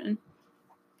animation.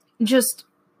 Just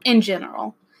in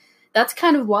general. That's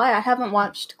kind of why I haven't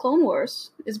watched Clone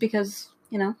Wars, is because,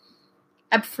 I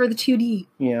prefer the 2D.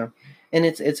 Yeah. And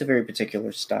it's a very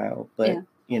particular style, but,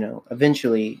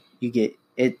 eventually you get...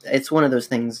 It's one of those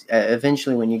things,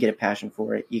 eventually when you get a passion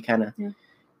for it, you kind of...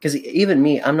 Because even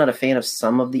me, I'm not a fan of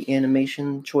some of the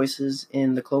animation choices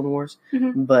in the Clone Wars,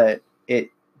 but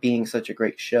it being such a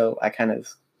great show, I kind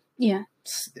of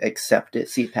accept it,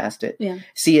 see past it,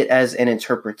 see it as an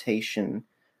interpretation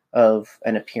of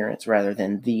an appearance rather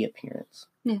than the appearance.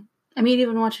 Yeah. I mean,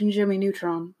 even watching Jimmy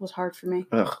Neutron was hard for me.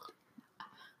 Ugh.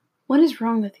 What is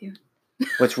wrong with you?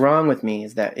 What's wrong with me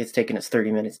is that it's taken us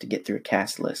 30 minutes to get through a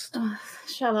cast list.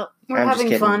 Shut up. We're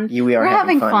having fun. We are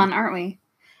having fun, aren't we?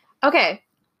 Okay.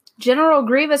 General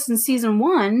Grievous in season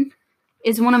 1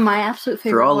 is one of my absolute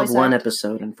favorite. For all of one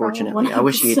episode, unfortunately. I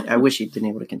wish he'd been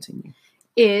able to continue.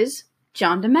 Is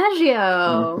John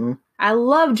DiMaggio. Mm-hmm. I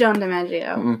love John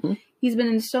DiMaggio. Mm-hmm. He's been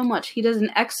in so much. He does an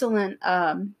excellent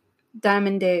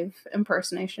Diamond Dave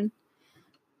impersonation.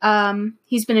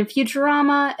 He's been in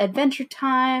Futurama, Adventure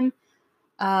Time.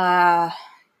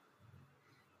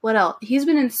 What else? He's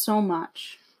been in so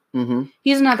much. Mm-hmm.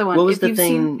 He's another one. What was the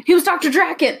thing? He was Dr.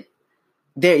 Draken.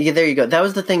 There you go. That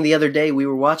was the thing the other day we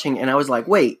were watching, and I was like,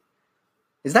 wait,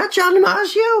 is that John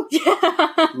DiMaggio?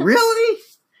 Yeah. Really?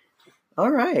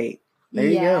 All right. There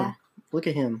you go. Look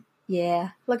at him. Yeah.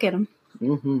 Look at him.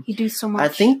 Mm-hmm. He do so much. I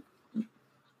think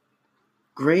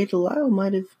Grey Delisle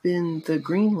might have been the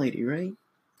green lady, right?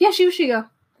 Yeah, she was Shigo.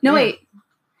 No, wait.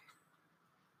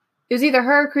 It was either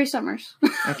her or Cree Summers.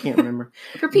 I can't remember.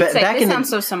 For Pete's sake, they sound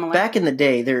so similar. Back in the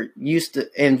day,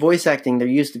 in voice acting, there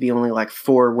used to be only like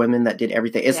 4 women that did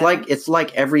everything. It's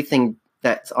like everything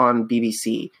that's on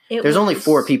BBC. There's only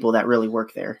 4 people that really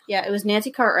work there. Yeah, it was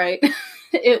Nancy Cartwright.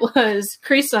 It was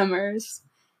Cree Summers.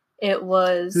 It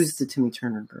was... Who's the Timmy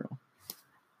Turner girl?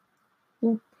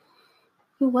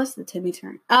 Who was the Timmy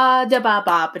Turner?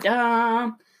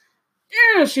 Da-ba-ba-ba-da.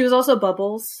 Yeah, she was also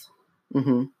Bubbles.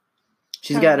 Mm-hmm.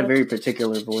 She's got a very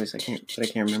particular voice. I can't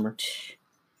remember.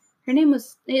 Her name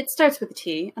was... It starts with a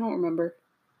T. I don't remember.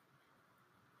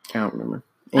 Anyway.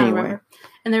 I don't remember.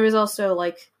 And there was also,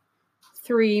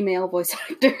 3 male voice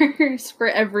actors for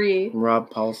every... Rob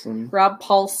Paulson,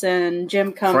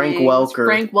 Jim Cummings.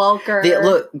 Frank Welker.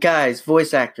 Look, guys,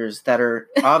 voice actors that are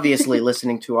obviously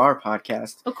listening to our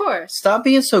podcast. Of course. Stop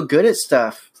being so good at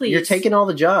stuff. Please. You're taking all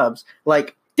the jobs.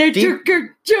 They took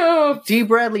your job! D.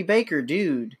 Bradley Baker,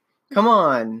 dude. Come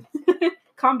on.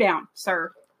 Calm down,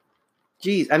 sir.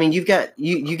 Jeez, I mean, you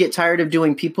get tired of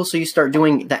doing people, so you start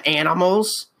doing the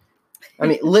animals. I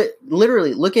mean,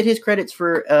 literally, look at his credits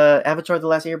for Avatar: The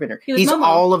Last Airbender. He's Momo.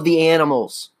 All of the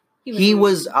animals. He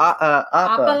was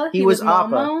Appa. He was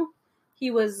Appa. He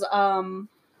was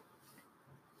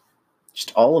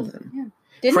just all of them.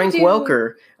 Yeah. Frank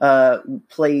Welker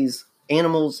plays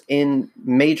animals in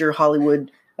major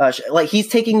Hollywood. He's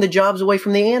taking the jobs away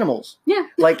from the animals. Yeah.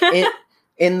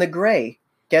 in The Grey.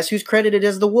 Guess who's credited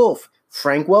as the wolf?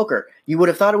 Frank Welker. You would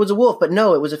have thought it was a wolf, but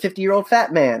no, it was a 50-year-old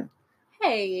fat man.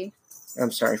 Hey.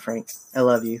 I'm sorry, Frank. I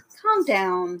love you. Calm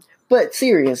down. But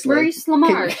seriously. Maurice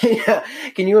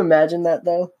LaMarche. Can you imagine that,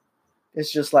 though?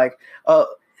 It's just like, oh,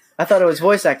 I thought it was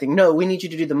voice acting. No, we need you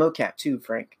to do the mocap, too,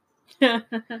 Frank.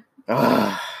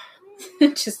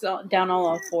 Just down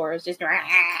all 4s. Just...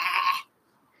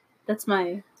 That's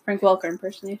my Frank Welker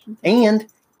impersonation. And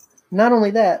not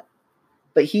only that,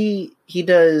 but he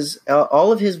does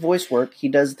all of his voice work. He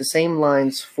does the same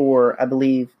lines for, I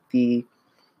believe, the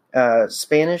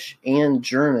Spanish and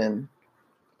German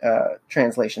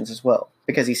translations as well,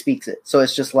 because he speaks it. So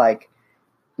it's just like,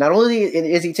 not only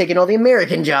is he taking all the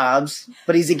American jobs,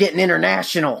 but he's getting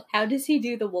international. How does he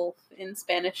do the wolf in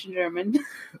Spanish and German.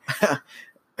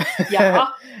 Yeah,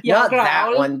 Not that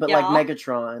Growl. one, but Yeah. like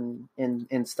Megatron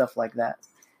and stuff like that.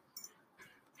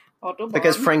 Autobahn.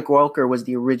 Because Frank Welker was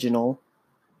the original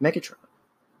Megatron.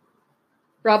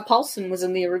 Rob Paulson was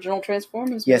in the original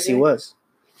Transformers Yes, he movie. was.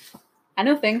 I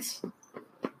know things.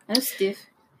 I know Steve.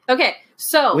 Okay,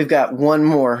 so We've got one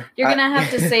more. you're going to have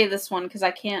to say this one because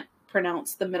I can't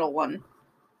pronounce the middle one.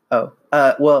 Oh,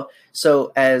 well,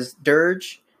 so as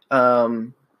Dirge,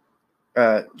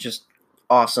 just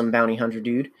awesome bounty hunter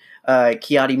dude,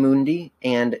 Ki-Adi-Mundi,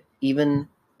 and Even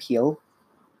Peel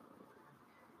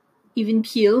Even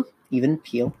Peel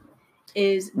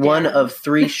is one Darren. of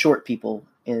 3 short people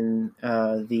in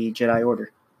the Jedi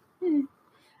Order.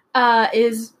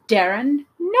 Is Darren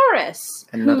Norris.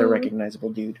 Another recognizable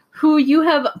dude. Who you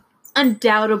have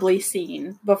undoubtedly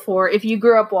seen before if you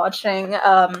grew up watching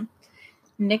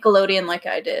Nickelodeon like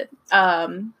I did.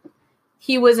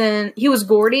 He was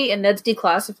Gordy in Ned's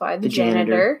Declassified, the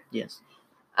janitor. Yes.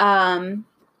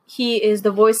 He is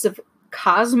the voice of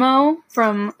Cosmo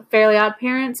from Fairly Odd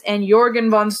Parents and Jorgen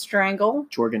von Strangle.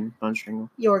 Jorgen von Strangle.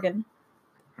 Jorgen.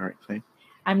 All right, fine.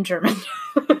 I'm German.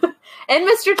 And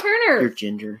Mr. Turner You're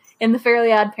ginger. in the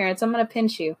Fairly Odd Parents. I'm going to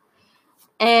pinch you.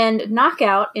 And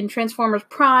Knockout in Transformers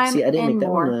Prime. See, I didn't and make that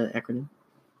more. one an acronym.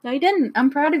 No, you didn't. I'm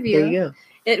proud of you. There you go.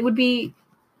 It would be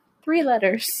 3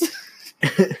 letters.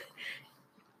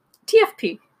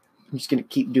 TFP. I'm just going to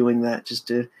keep doing that just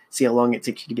to see how long it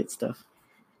takes you to get stuff.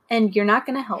 And you're not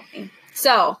going to help me.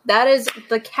 So, that is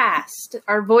the cast.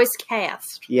 Our voice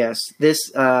cast. Yes, this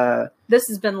This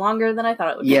has been longer than I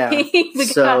thought it would yeah. be.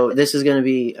 So this is going to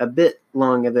be a bit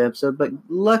long of an episode, but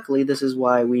luckily this is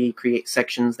why we create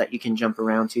sections that you can jump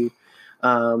around to.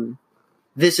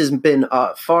 This has been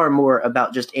far more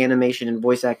about just animation and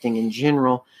voice acting in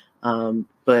general,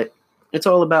 but it's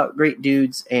all about great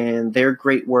dudes and their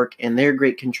great work and their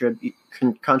great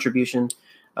contribution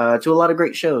to a lot of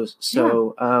great shows.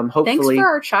 So hopefully, thanks for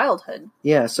our childhood.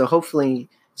 Yeah, so hopefully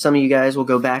some of you guys will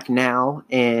go back now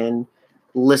and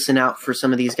listen out for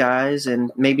some of these guys,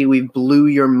 and maybe we blew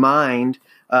your mind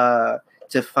to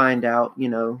find out,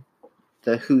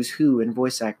 the who's who in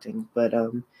voice acting. But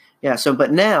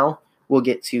but now we'll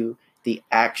get to the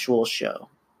actual show.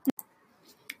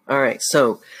 All right,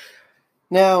 so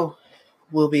now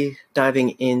we'll be diving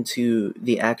into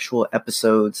the actual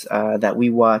episodes that we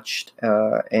watched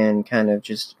and kind of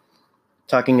just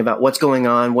talking about what's going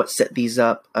on, what set these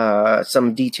up,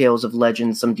 some details of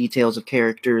legends, some details of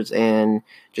characters, and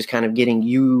just kind of getting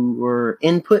your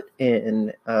input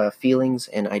and feelings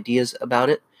and ideas about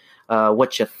it,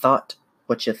 what you thought,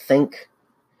 what you think,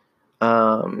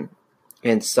 and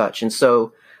such. And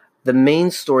so the main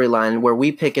storyline where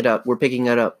we pick it up, we're picking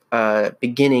it up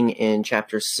beginning in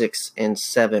chapter 6 and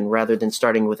 7 rather than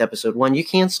starting with episode 1. You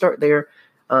can start there,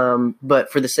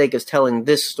 but for the sake of telling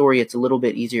this story, it's a little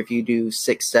bit easier if you do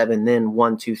 6, 7, then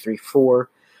 1, 2, 3, 4.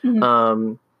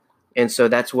 Mm-hmm. And so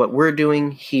that's what we're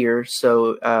doing here.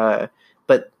 So,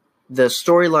 but the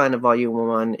storyline of Volume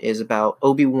 1 is about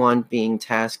Obi-Wan being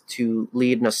tasked to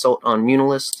lead an assault on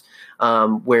Munilist,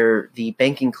 where the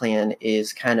banking clan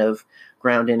is kind of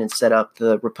ground in and set up.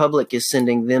 The Republic is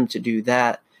sending them to do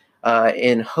that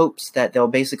in hopes that they'll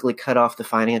basically cut off the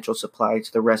financial supply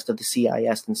to the rest of the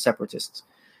CIS and Separatists.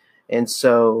 And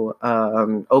so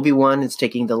Obi-Wan is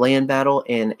taking the land battle,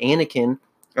 and Anakin,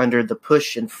 under the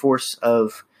push and force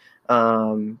of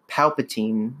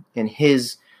Palpatine and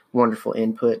his wonderful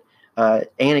input,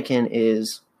 Anakin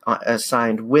is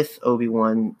assigned with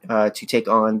Obi-Wan to take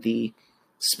on the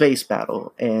space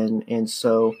battle. And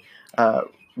so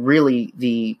really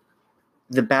the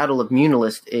Battle of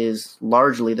Munilist is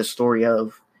largely the story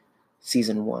of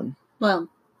season 1. Well,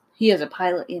 he is a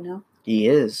pilot, He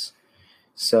is.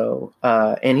 So,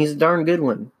 and he's a darn good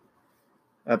one,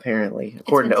 apparently,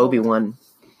 according to Obi-Wan.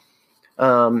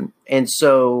 And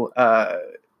so,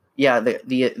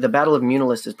 the Battle of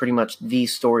Munilist is pretty much the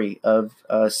story of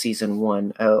season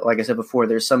 1. Like I said before,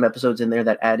 there's some episodes in there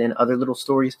that add in other little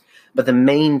stories, but the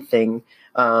main thing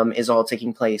is all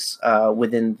taking place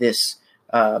within this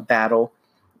battle.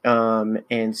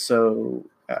 And so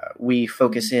we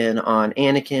focus in on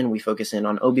Anakin, we focus in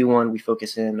on Obi-Wan, we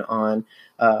focus in on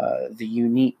the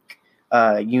unique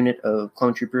unit of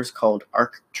clone troopers called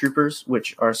ARC troopers,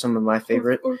 which are some of my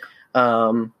favorite.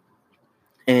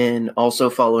 And also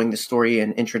following the story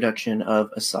and introduction of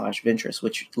Asajj Ventress,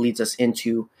 which leads us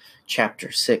into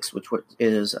Chapter 6, which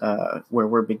is where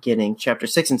we're beginning. Chapter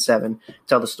 6 and 7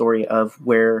 tell the story of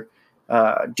where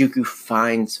Dooku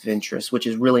finds Ventress, which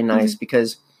is really nice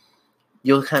because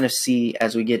you'll kind of see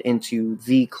as we get into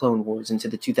the Clone Wars, into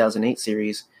the 2008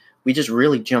 series, we just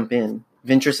really jump in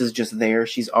Ventress is just there.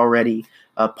 She's already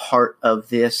a part of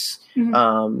this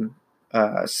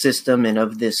system and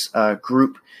of this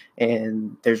group,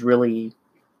 and there's really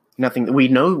nothing. We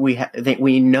know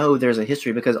we know there's a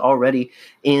history because already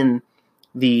in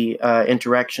the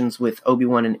interactions with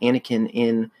Obi-Wan and Anakin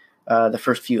in the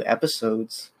first few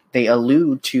episodes, they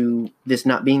allude to this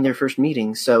not being their first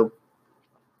meeting. So,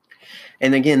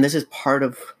 and again, this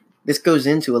goes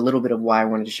into a little bit of why I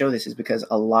wanted to show this, is because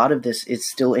a lot of this is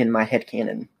still in my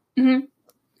headcanon. Mm-hmm.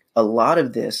 A lot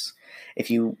of this, if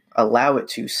you allow it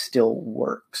to, still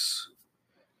works,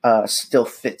 still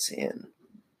fits in.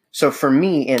 So for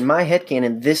me, in my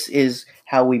headcanon, this is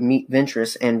how we meet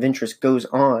Ventress, and Ventress goes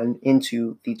on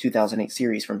into the 2008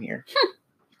 series from here.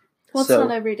 Well, it's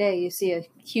not every day you see a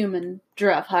human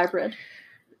giraffe hybrid.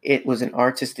 It was an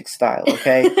artistic style,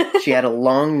 okay? She had a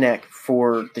long neck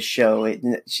for the show.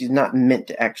 She's not meant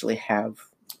to actually have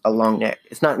a long neck.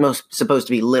 It's not supposed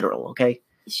to be literal, okay?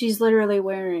 She's literally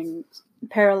wearing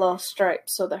parallel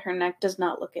stripes so that her neck does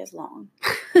not look as long.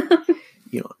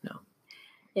 You don't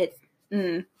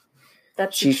know.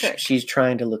 That's she's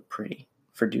trying to look pretty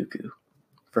for Dooku,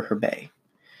 for her bae.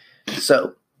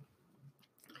 So,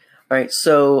 all right.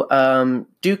 So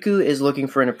Dooku is looking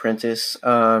for an apprentice,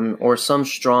 or some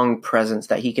strong presence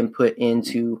that he can put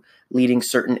into leading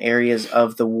certain areas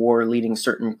of the war, leading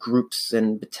certain groups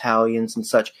and battalions and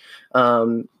such.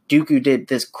 Dooku did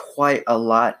this quite a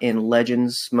lot in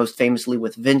Legends, most famously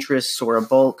with Ventress, Sora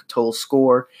Bulk, Tol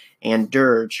Skor, and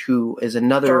Dirge, who is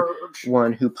another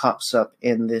one who pops up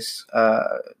in this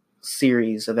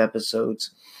series of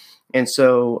episodes. And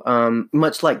so,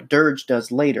 much like Dirge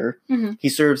does later, he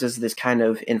serves as this kind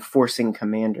of enforcing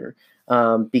commander.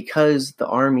 Because the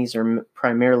armies are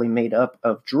primarily made up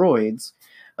of droids,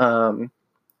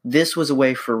 this was a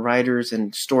way for writers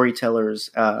and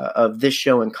storytellers of this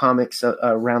show and comics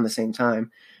around the same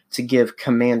time to give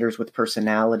commanders with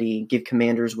personality, give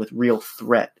commanders with real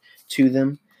threat to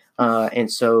them.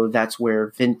 And so that's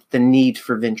where the need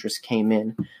for Ventress came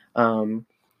in.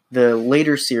 The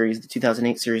later series, the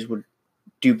 2008 series, would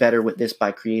do better with this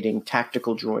by creating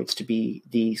tactical droids to be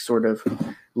the sort of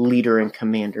leader and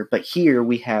commander. But here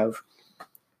we have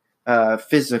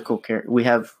physical character. We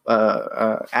have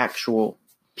actual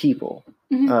people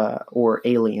or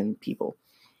alien people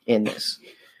in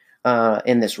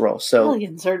this role. So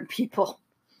aliens are people.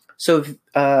 So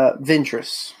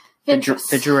Ventress.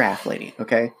 The giraffe lady.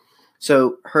 Okay,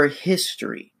 so her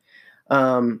history.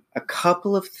 A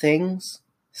couple of things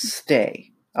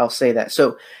stay. I'll say that.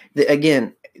 So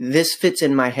again, this fits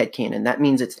in my headcanon. That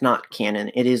means it's not canon.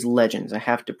 It is Legends. I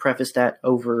have to preface that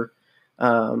over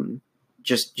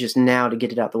just now to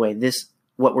get it out the way.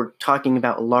 What we're talking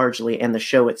about largely, and the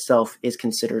show itself, is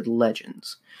considered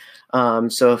Legends.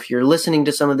 So if you're listening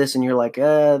to some of this and you're like,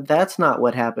 that's not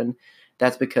what happened,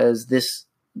 that's because this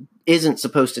isn't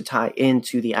supposed to tie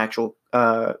into the actual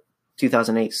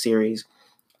 2008 series.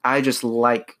 I just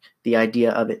like the idea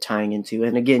of it tying into,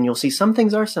 and again, you'll see some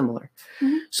things are similar.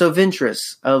 So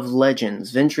Ventress of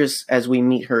Legends, Ventress as we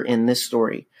meet her in this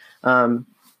story,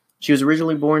 she was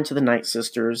originally born to the Night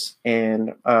Sisters,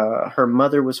 and her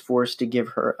mother was forced to give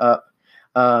her up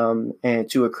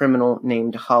and to a criminal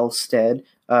named Halstead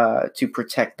to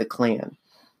protect the clan.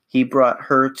 He brought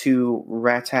her to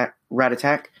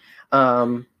Ratatak,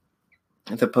 the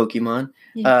Pokemon,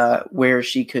 where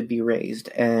she could be raised.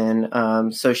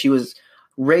 And so she was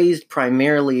raised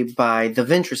primarily by the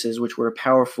Ventresses, which were a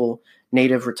powerful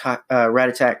native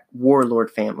Ratatak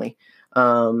warlord family.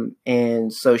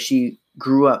 And so she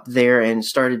grew up there and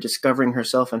started discovering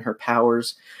herself and her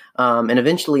powers. And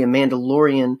eventually a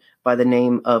Mandalorian by the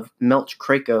name of Melch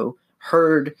Krako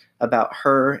heard about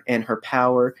her and her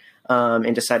power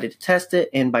and decided to test it.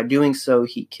 And by doing so,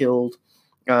 he killed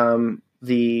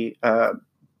the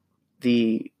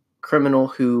criminal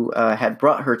who had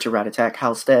brought her to Ratatak,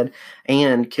 Halstead,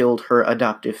 and killed her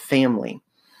adoptive family.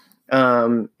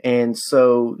 And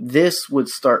so this would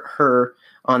start her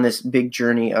on this big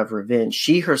journey of revenge.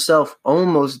 She herself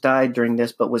almost died during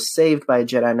this, but was saved by a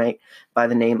Jedi Knight by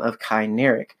the name of Kai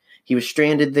Narek. He was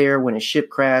stranded there when his ship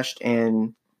crashed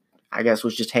and I guess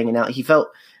was just hanging out. He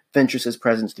felt Ventress's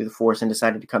presence through the Force and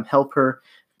decided to come help her,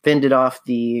 fended off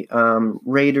the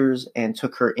raiders and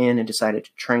took her in and decided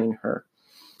to train her.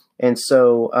 And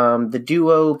so the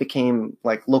duo became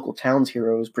like local towns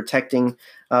heroes, protecting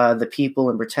the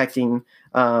people and protecting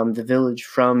the village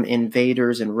from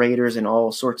invaders and raiders and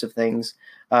all sorts of things,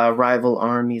 rival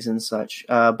armies and such.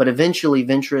 But eventually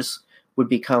Ventress would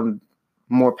become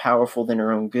more powerful than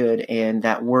her own good, and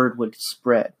that word would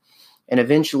spread. And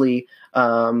eventually,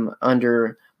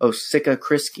 under Osika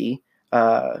Krisky,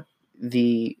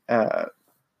 the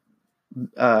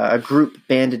a group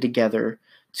banded together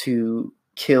to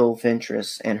kill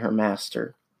Ventress and her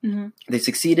master. Mm-hmm. They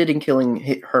succeeded in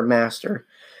killing her master,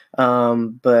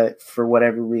 but for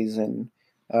whatever reason,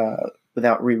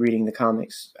 without rereading the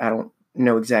comics, I don't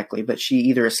know exactly, but she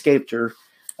either escaped or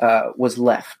was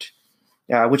left,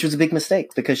 which was a big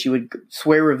mistake because she would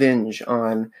swear revenge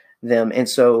on them. And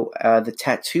so the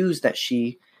tattoos that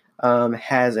she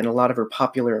has in a lot of her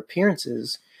popular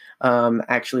appearances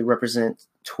actually represent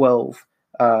 12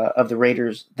 of the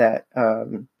raiders that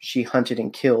she hunted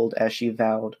and killed as she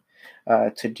vowed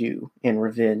to do in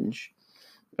revenge.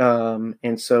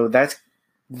 And so that's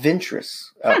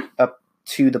Ventress up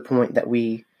to the point that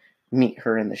we meet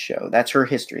her in the show. That's her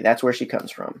history. That's where she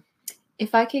comes from.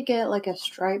 If I could get like a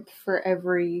stripe for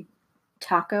every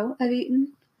taco I've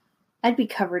eaten, I'd be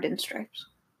covered in stripes.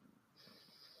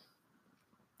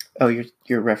 Oh,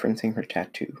 you're referencing her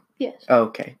tattoo. Yes. Oh,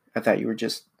 okay. I thought you were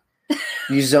just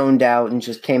you zoned out and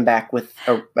just came back with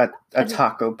a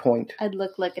taco point. I'd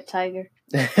look like a tiger.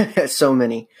 So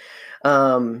many.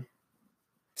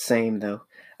 Same though.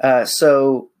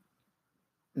 So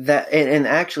that and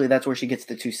actually that's where she gets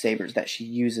the two sabers that she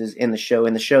uses in the show.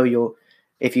 In the show,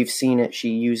 if you've seen it, she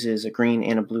uses a green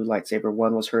and a blue lightsaber.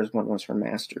 One was hers, one was her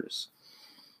master's.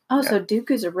 Oh, so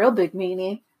Dooku's a real big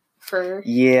meanie for...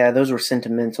 Yeah, those were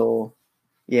sentimental.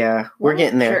 Yeah, we're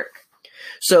getting there. Jerk.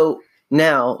 So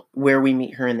now, where we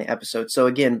meet her in the episode. So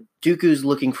again, Dooku's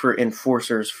looking for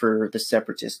enforcers for the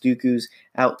Separatists. Dooku's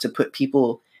out to put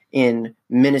people in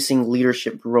menacing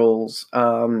leadership roles,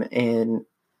 and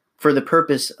for the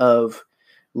purpose of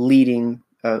leading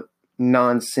a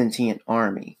non-sentient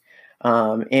army.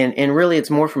 And really, it's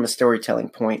more from a storytelling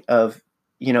point of,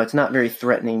 it's not very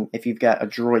threatening if you've got a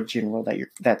droid general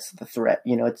that's the threat.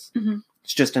 It's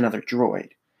just another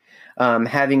droid.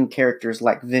 Having characters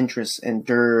like Ventress and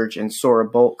Dirge and Sora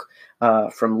Bulk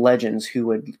from Legends who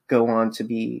would go on to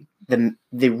be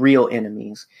the real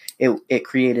enemies, it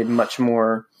created much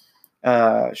more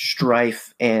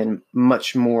strife and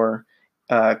much more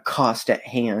cost at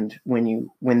hand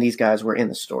when these guys were in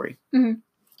the story. Mm-hmm.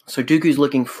 So Dooku's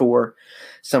looking for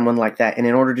someone like that, and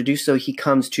in order to do so, he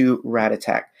comes to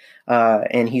Rat-Attack,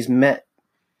 and he's met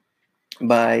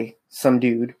by some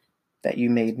dude that you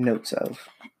made notes of.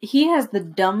 He has the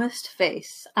dumbest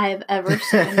face I have ever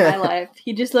seen in my life.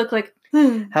 He just looked like...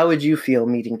 How would you feel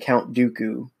meeting Count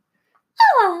Dooku?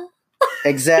 Oh.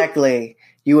 Exactly.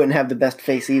 You wouldn't have the best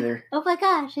face either. Oh my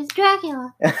gosh, it's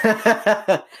Dracula.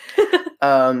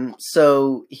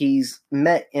 So he's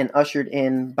met and ushered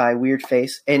in by Weird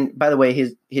Face. And by the way,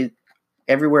 his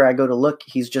everywhere I go to look,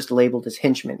 he's just labeled as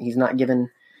henchman. He's not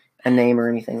given a name or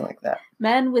anything like that.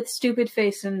 Man with stupid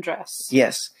face and dress.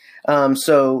 Yes. Man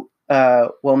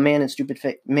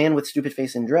with stupid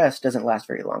face and dress doesn't last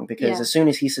very long because as soon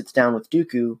as he sits down with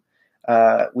Dooku,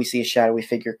 we see a shadowy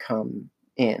figure come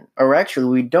in. Or actually,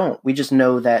 we don't. We just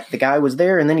know that the guy was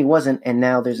there and then he wasn't, and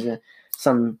now there's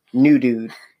some new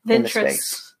dude in the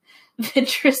space.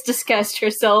 Ventress disguised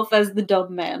herself as the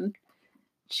dumb man.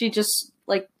 She just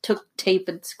took tape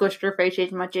and squished her face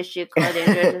as much as she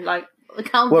could.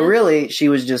 Well, really, she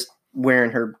was just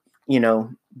wearing her,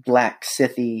 black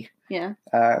Sithy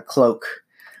cloak.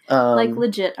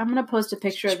 Legit. I'm gonna post a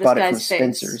picture of this guy's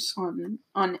face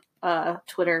on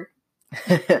Twitter.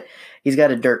 He's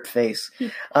got a dirt face.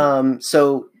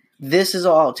 So this is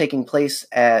all taking place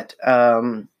at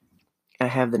I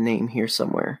have the name here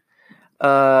somewhere.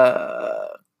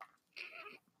 At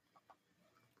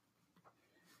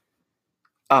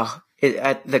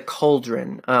the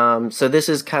Cauldron. So this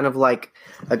is kind of like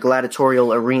a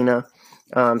gladiatorial arena.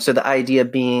 So the idea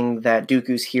being that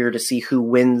Dooku's here to see who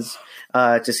wins,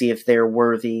 to see if they're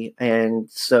worthy, and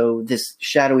so this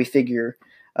shadowy figure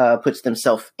puts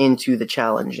themselves into the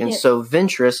challenge. And so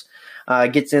Ventress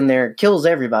gets in there, kills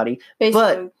everybody. Basically.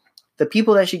 But the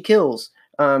people that she kills,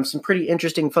 some pretty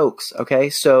interesting folks, okay?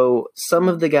 So some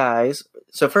of the guys...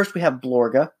 So first we have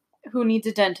Blorga. Who needs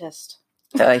a dentist?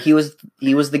 He was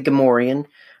the Gamorrean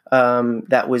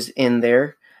that was in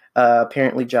there.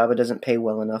 Apparently Jabba doesn't pay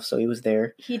well enough, so he was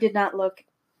there. He did not look...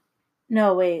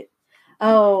 No, wait.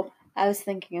 Oh, I was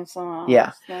thinking of someone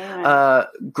else. Yeah.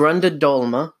 Grunda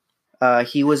Dolma.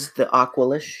 He was the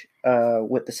Aqualish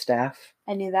with the staff.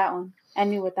 I knew that one. I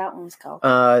knew what that one was called.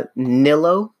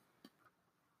 Nilo.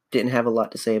 Didn't have a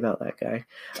lot to say about that guy.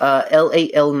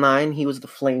 L8L9, he was the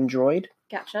flame droid.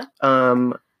 Gotcha.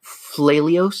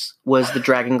 Flalios was the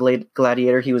dragon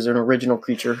gladiator. He was an original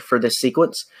creature for this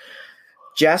sequence.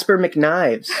 Jasper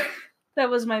McKnives. That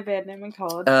was my bad name in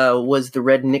college. Was the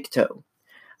red Nikto.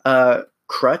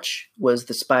 Crutch was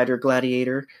the spider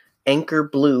gladiator. Anchor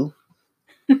Blue.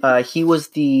 He was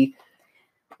the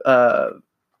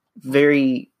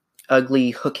very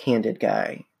ugly, hook-handed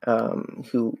guy,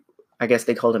 who I guess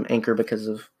they called him Anchor because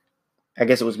of, I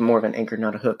guess it was more of an anchor,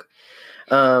 not a hook.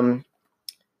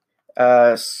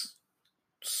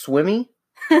 Swimmy,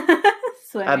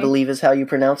 I believe is how you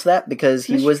pronounce that, because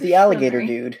he was the alligator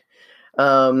dude.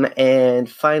 And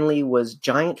finally was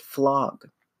Giant Flog,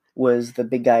 was the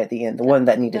big guy at the end, the one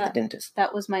that needed the dentist.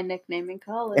 That was my nickname in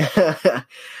college.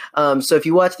 So if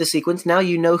you watch the sequence, now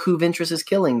you know who Ventress is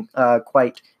killing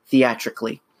quite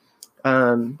theatrically.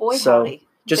 Boy, so howdy.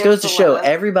 Just goes to show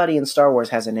everybody in Star Wars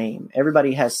has a name.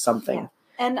 Everybody has something. Yeah.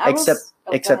 And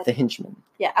except the henchmen.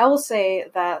 Yeah, I will say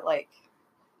that, like,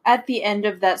 at the end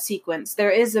of that sequence,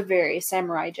 there is a very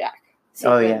Samurai Jack sequence.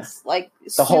 Oh, yeah. Like,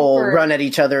 the whole run at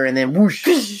each other and then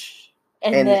whoosh.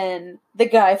 And then the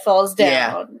guy falls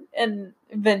down. Yeah. And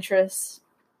Ventress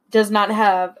does not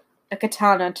have a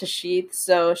katana to sheath,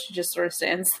 so she just sort of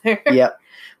stands there. Yep.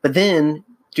 But then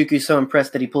Dooku's so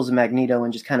impressed that he pulls a Magneto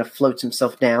and just kind of floats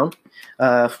himself down.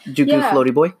 Dooku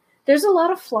floaty boy. There's a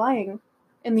lot of flying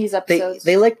in these episodes.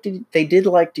 They did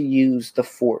like to use the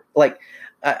Force. Like,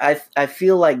 I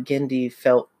feel like Genndy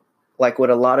felt like what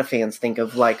a lot of fans think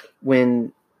of, like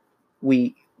when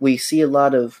we see a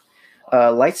lot of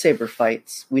lightsaber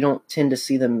fights, we don't tend to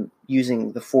see them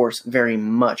using the Force very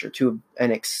much, or to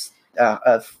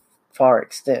a far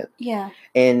extent. Yeah.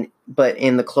 But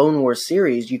in the Clone Wars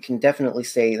series, you can definitely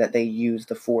say that they use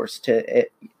the Force to,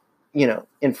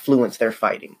 influence their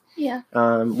fighting. Yeah.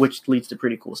 Which leads to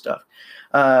pretty cool stuff.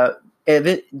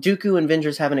 Dooku and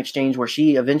Ventress have an exchange where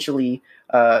she eventually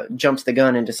jumps the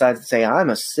gun and decides to say, "I'm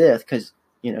a Sith," because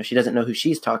she doesn't know who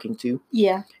she's talking to.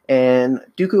 Yeah. And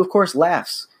Dooku, of course,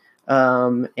 laughs,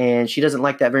 and she doesn't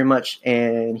like that very much,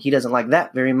 and he doesn't like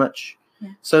that very much.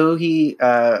 Yeah. So he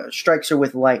strikes her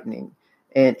with lightning,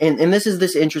 and this is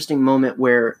this interesting moment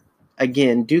where,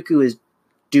 again, Dooku is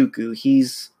Dooku.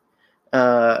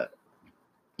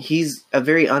 He's a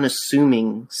very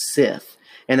unassuming Sith.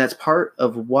 And that's part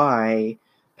of why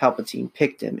Palpatine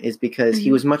picked him, is because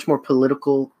he was much more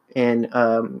political and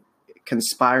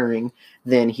conspiring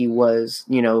than he was,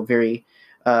 very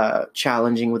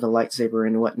challenging with a lightsaber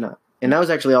and whatnot. And that was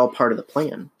actually all part of the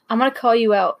plan. I'm going to call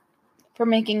you out for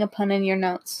making a pun in your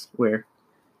notes. Where?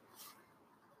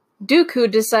 Dooku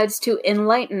decides to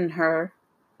enlighten her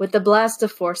with the blast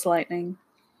of Force lightning.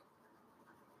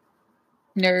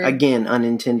 Nerd. Again,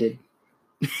 unintended.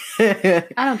 I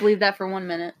don't believe that for 1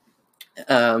 minute.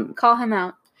 Call him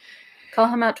out. Call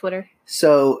him out, Twitter.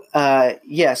 So,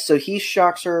 so he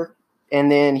shocks her,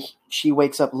 and then she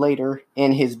wakes up later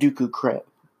in his Dooku crib.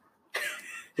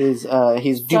 His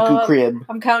Dooku crib.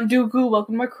 I'm Count Dooku.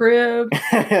 Welcome to my crib.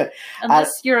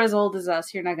 Unless you're as old as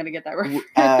us, you're not going to get that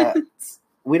reference.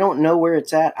 We don't know where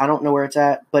it's at. I don't know where it's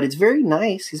at, but it's very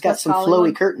nice. He's got some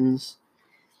flowy curtains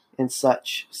and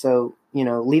such. So,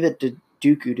 leave it to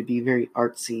Dooku to be very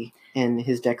artsy in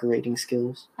his decorating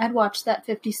skills. I'd watch that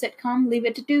 50 sitcom, Leave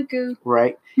It to Dooku.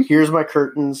 Right. Here's my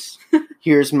curtains.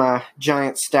 Here's my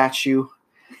giant statue.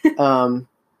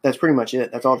 That's pretty much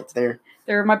it. That's all that's there.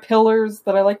 There are my pillars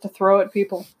that I like to throw at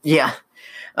people. Yeah.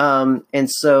 And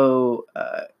so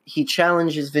he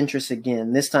challenges Ventress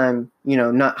again. This time,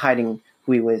 not hiding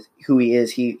who he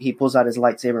is. He pulls out his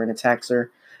lightsaber and attacks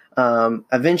her.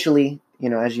 Eventually,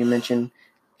 as you mentioned,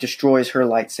 destroys her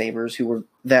lightsabers,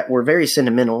 that were very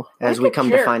sentimental, as we come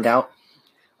to find out.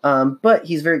 But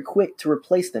he's very quick to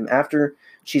replace them after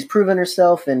she's proven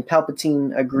herself, and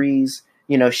Palpatine agrees,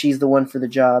 she's the one for the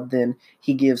job. Then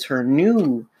he gives her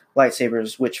new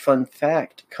lightsabers, which, fun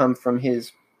fact, come from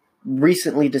his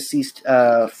recently deceased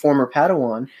former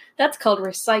Padawan. That's called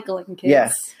recycling, kids.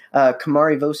 Yeah,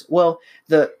 Kamari Vos. Well,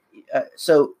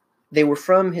 so they were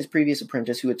from his previous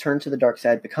apprentice, who had turned to the dark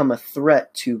side, become a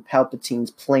threat to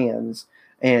Palpatine's plans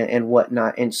and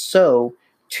whatnot. And so,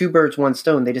 two birds, one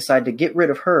stone, they decide to get rid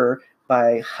of her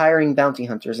by hiring bounty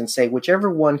hunters and say whichever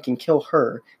one can kill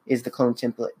her is the clone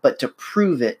template. But to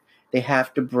prove it, they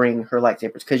have to bring her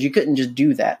lightsabers, because you couldn't just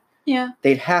do that. Yeah.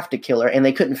 They'd have to kill her, and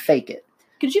they couldn't fake it.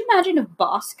 Could you imagine if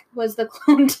Bosk was the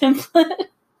clone template?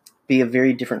 Be a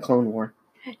very different Clone War.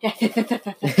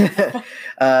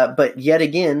 But yet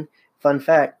again, fun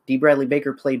fact, D. Bradley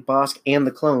Baker played Bosk and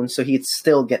the clone, so he'd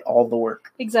still get all the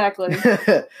work. Exactly.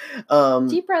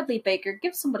 D. Bradley Baker,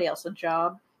 give somebody else a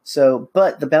job. So,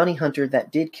 but the bounty hunter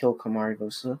that did kill Kamari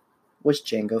Vosa was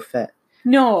Jango Fett.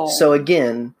 No. So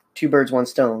again, two birds, one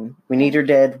stone. We need her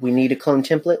dead. We need a clone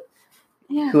template.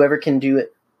 Yeah. Whoever can do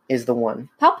it is the one.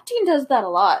 Palpatine does that a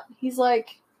lot. He's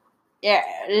like, yeah,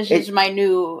 this is my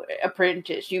new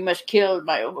apprentice. You must kill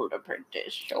my old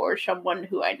apprentice, or someone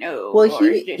who I know. Well,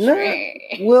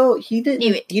 he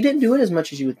didn't do it as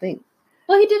much as you would think.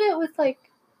 Well, he did it with like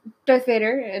Darth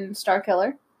Vader and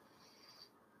Starkiller.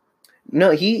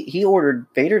 No, he ordered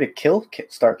Vader to kill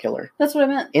Starkiller That's what I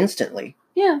meant. instantly.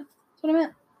 Yeah, that's what I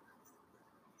meant.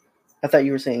 I thought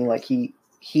you were saying like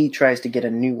he tries to get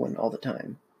a new one all the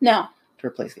time No, to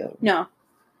replace the other one. no.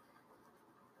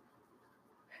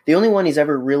 The only one he's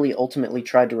ever really ultimately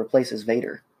tried to replace is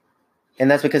Vader. And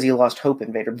that's because he lost hope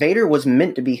in Vader. Vader was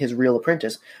meant to be his real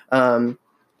apprentice.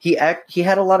 He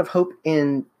had a lot of hope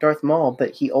in Darth Maul,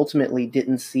 but he ultimately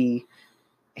didn't see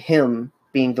him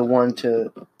being the one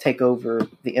to take over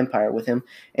the Empire with him.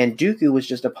 And Dooku was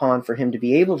just a pawn for him to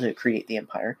be able to create the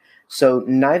Empire. So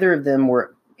neither of them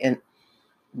were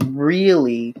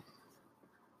really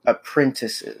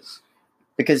apprentices.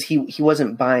 Because he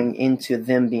wasn't buying into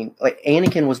them being... Like,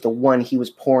 Anakin was the one he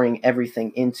was pouring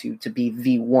everything into to be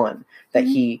the one that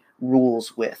he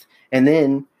rules with. And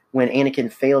then, when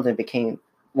Anakin failed and became...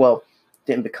 Well,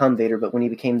 didn't become Vader, but when he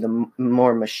became the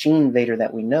more machine Vader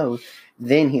that we know,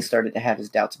 then he started to have his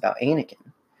doubts about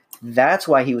Anakin. That's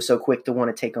why he was so quick to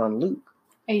want to take on Luke.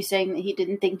 Are you saying that he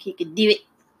didn't think he could do it?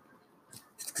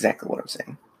 That's exactly what I'm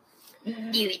saying.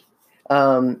 Do it.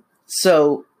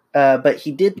 But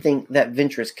he did think that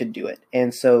Ventress could do it.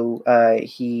 And so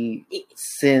he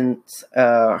sent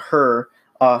her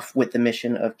off with the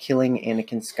mission of killing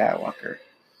Anakin Skywalker.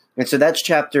 And so that's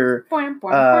chapter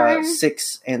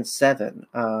 6 and 7.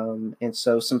 And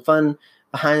so some fun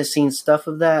behind-the-scenes stuff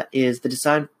of that is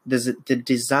the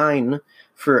design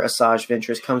for Asajj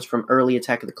Ventress comes from early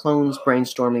Attack of the Clones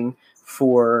brainstorming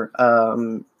for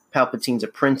Palpatine's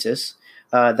apprentice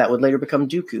that would later become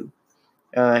Dooku.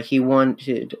 He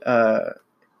wanted,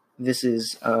 this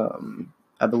is,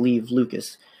 I believe,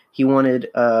 Lucas. He wanted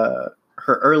her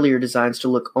earlier designs to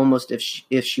look almost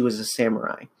if she was a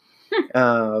samurai.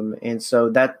 And so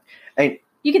that...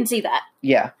 you can see that.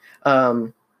 Yeah.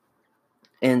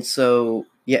 And so,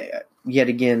 yeah, yet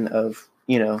again of,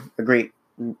 a great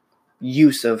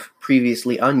use of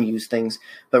previously unused things.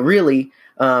 But really,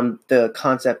 the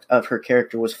concept of her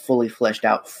character was fully fleshed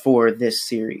out for this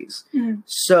series. Mm.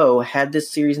 So, had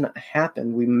this series not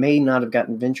happened, we may not have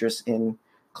gotten Ventress in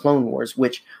Clone Wars,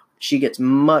 which she gets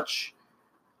much...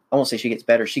 I won't say she gets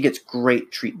better. She gets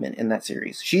great treatment in that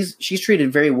series. She's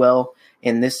treated very well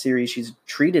in this series. She's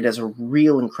treated as a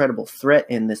real incredible threat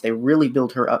in this. They really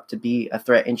build her up to be a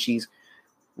threat, and she's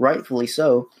rightfully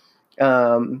so.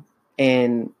 And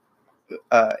in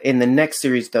the next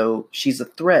series, though, she's a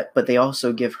threat, but they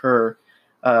also give her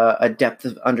a depth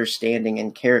of understanding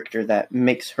and character that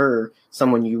makes her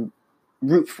someone you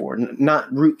root for.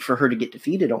 Not root for her to get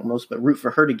defeated almost, but root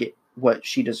for her to get what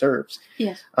she deserves.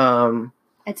 Yes.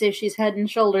 I'd say she's head and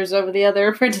shoulders over the other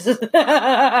apprentices.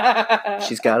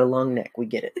 She's got a long neck. We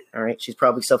get it. All right. She's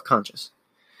probably self-conscious.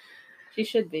 She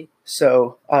should be.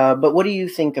 So, but what do you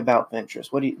think about Ventress?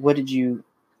 What did you,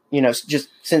 just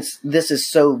since this is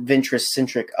so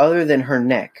Ventress-centric, other than her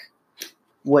neck,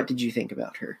 what did you think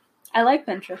about her? I like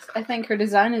Ventress. I think her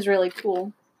design is really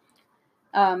cool.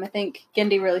 I think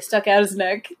Genndy really stuck out his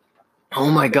neck. Oh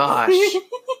my gosh.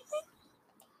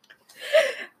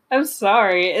 I'm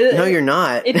sorry. No, you're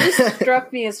not. It just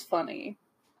struck me as funny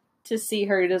to see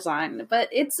her design. But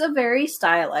it's a very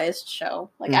stylized show.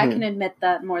 Like, I can admit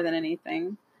that more than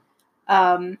anything.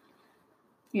 You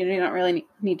don't really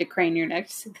need to crane your neck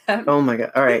to see that. Oh my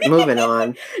god. All right, moving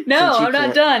on. No, I'm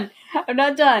not done. I'm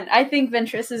not done. I think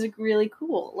Ventress is really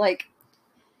cool. Like,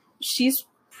 she's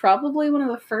probably one of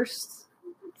the first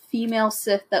female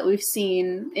Sith that we've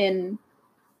seen in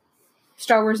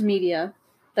Star Wars media.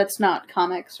 That's not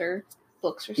comics or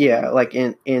books or something. Yeah, like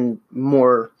in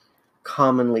more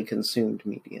commonly consumed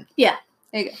media. Yeah,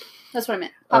 there you go. That's what I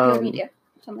meant. Popular media.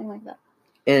 Something like that.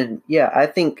 And yeah, I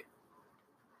think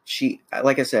she,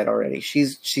 like I said already,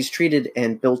 she's treated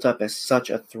and built up as such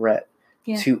a threat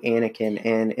to Anakin,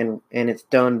 and it's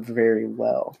done very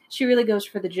well. She really goes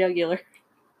for the jugular.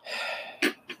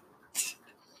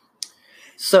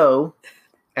 So...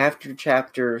 after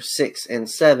chapter 6 and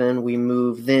 7, we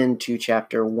move then to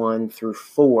chapter 1 through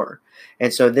 4.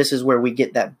 And so this is where we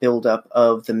get that buildup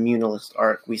of the Munilist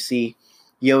arc. We see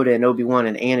Yoda and Obi-Wan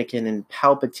and Anakin and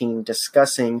Palpatine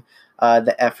discussing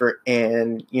the effort.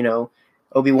 And,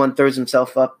 Obi-Wan throws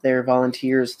himself up there,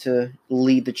 volunteers to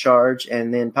lead the charge.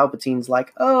 And then Palpatine's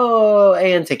like, oh,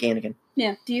 and take Anakin.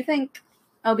 Yeah. Do you think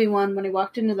Obi-Wan, when he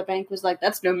walked into the bank, was like,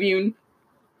 that's no Mun?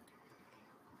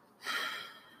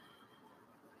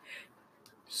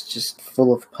 Just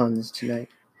full of puns tonight.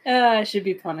 I should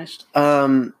be punished.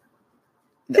 I'll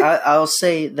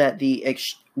say that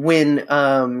when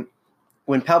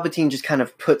Palpatine just kind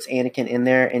of puts Anakin in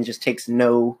there and just takes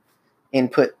no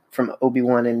input from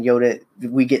Obi-Wan and Yoda,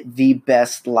 we get the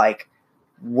best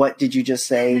what did you just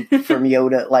say from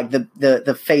Yoda? Like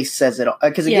the face says it all.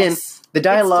 Because again, the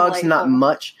dialogue's not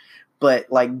much,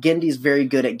 but like Gendy's very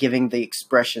good at giving the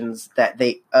expressions that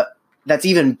that's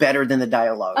even better than the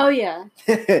dialogue. Oh yeah.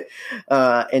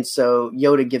 And so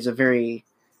Yoda gives a very,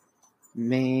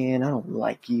 man, I don't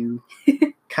like you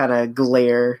kind of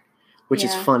glare, which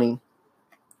is funny.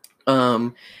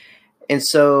 And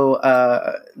so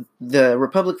the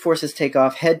Republic forces take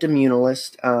off, head to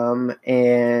Munilist,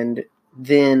 and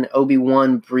then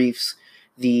Obi-Wan briefs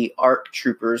the ARC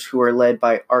troopers, who are led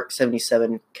by ARC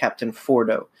 77 Captain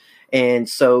Fordo. And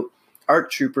so ARC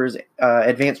troopers,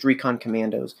 advanced recon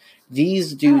commandos,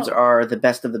 these dudes are the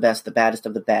best of the best, the baddest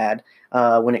of the bad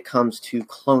when it comes to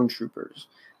clone troopers.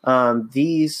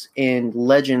 These in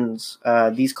Legends,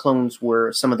 these clones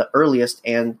were some of the earliest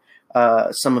and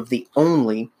some of the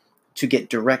only to get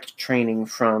direct training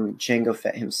from Jango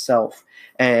Fett himself.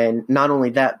 And not only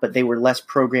that, but they were less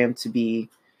programmed to be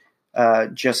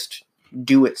just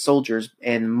do-it soldiers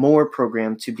and more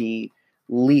programmed to be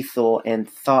lethal and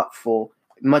thoughtful,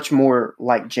 much more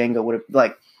like Jango would have.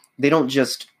 Like, they don't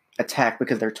just attack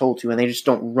because they're told to, and they just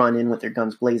don't run in with their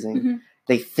guns blazing. Mm-hmm.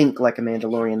 They think like a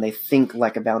Mandalorian. They think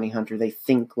like a bounty hunter. They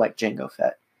think like Jango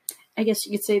Fett. I guess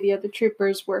you could say the other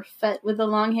troopers were Fett with a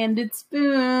long-handed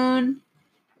spoon.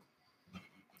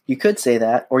 You could say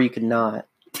that, or you could not.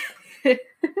 You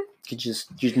could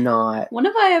just not. When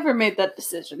have I ever made that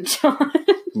decision, John?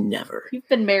 Never. You've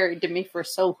been married to me for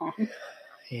so long.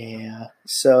 Yeah.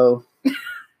 So,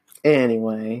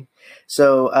 anyway.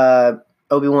 So,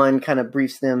 Obi-Wan kind of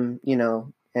briefs them,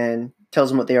 and tells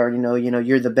them what they already know.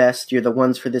 You're the best. You're the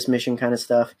ones for this mission kind of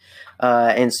stuff.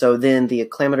 And so then the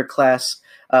Acclamator class,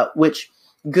 which...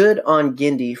 good on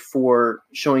Gendy for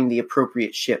showing the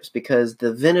appropriate ships, because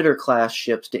the Venator class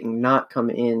ships did not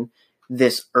come in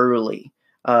this early.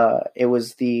 It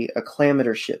was the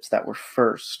Acclamator ships that were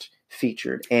first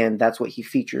featured, and that's what he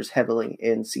features heavily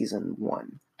in season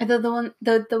 1. Are they the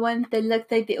one that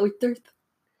looked like the Oithers?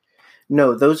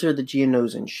 No, those are the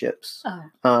Geonosian ships.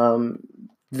 Oh.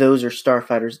 Those are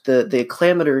starfighters. The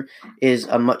Acclamator is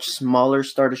a much smaller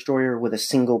Star Destroyer with a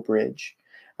single bridge.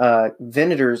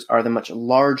 Venators are the much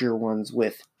larger ones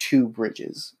with 2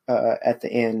 bridges at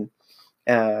the end.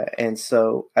 And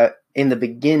so in the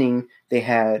beginning, they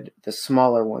had the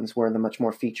smaller ones were the much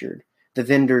more featured. The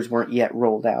Venators weren't yet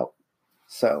rolled out.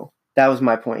 So that was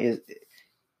my point.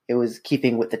 It was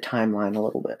keeping with the timeline a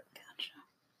little bit. Gotcha.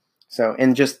 So,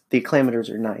 and just the Acclamators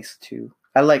are nice too.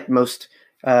 I like most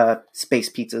space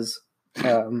pizzas.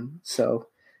 So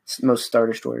most Star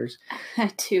Destroyers. I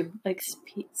too like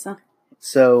pizza.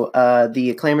 So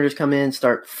the Acclamators come in,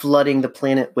 start flooding the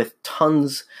planet with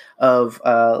tons of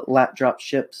lap drop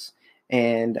ships,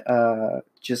 and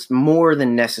just more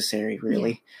than necessary,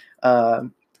 really. Yeah.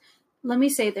 Let me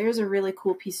say, there's a really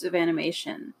cool piece of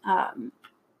animation.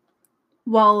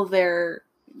 While they're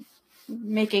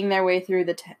making their way through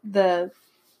the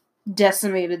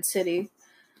decimated city,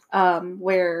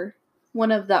 where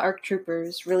one of the ARC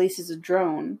troopers releases a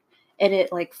drone, and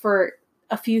it, like, for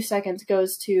a few seconds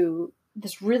goes to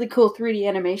this really cool 3D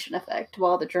animation effect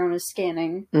while the drone is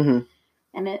scanning. Mm-hmm.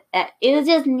 And it was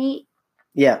just neat.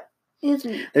 Yeah. It was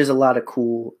neat. There's a lot of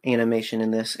cool animation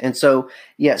in this. And so,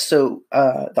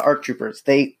 the ARC troopers,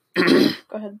 they... Go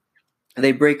ahead.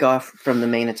 They break off from the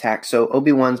main attack. So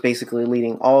Obi-Wan's basically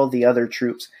leading all the other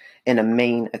troops in a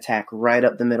main attack right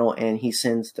up the middle, and he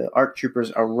sends the ARC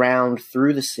troopers around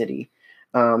through the city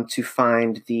to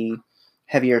find the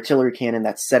heavy artillery cannon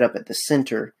that's set up at the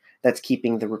center that's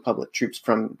keeping the Republic troops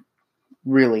from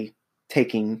really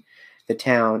taking the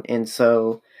town. And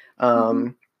so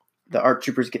the ARC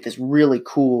troopers get this really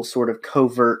cool sort of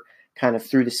covert kind of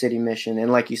through the city mission.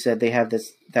 And like you said, they have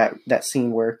that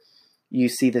scene where you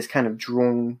see this kind of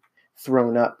drone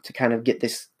thrown up to kind of get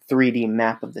this 3D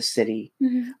map of the city,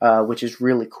 which is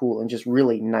really cool and just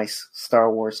really nice Star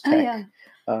Wars tech. Oh, yeah.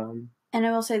 And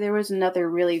I will say there was another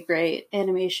really great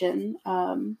animation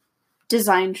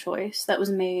design choice that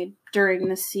was made during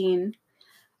the scene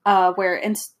where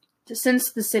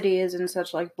since the city is in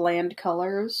such like bland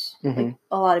colors, like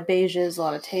a lot of beiges, a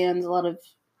lot of tans, a lot of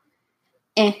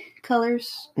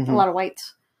colors, a lot of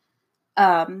whites,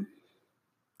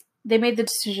 they made the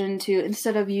decision to,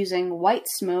 instead of using white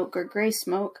smoke or gray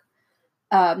smoke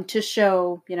to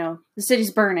show, the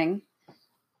city's burning,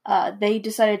 they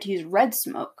decided to use red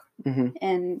smoke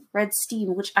and red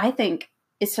steam, which I think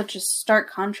is such a stark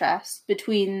contrast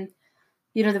between,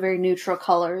 the very neutral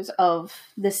colors of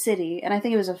the city. And I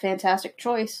think it was a fantastic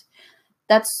choice.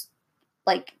 That's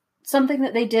like something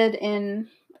that they did in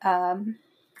The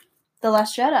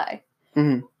Last Jedi.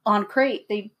 On Crate,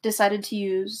 they decided to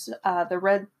use the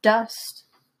red dust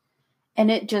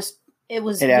and it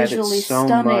was It added visually so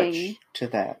stunning. much to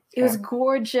that. It was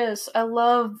gorgeous. I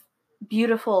love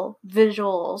beautiful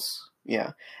visuals.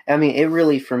 Yeah. I mean, it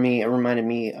really, for me, it reminded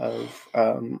me of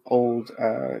old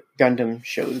Gundam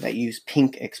shows that use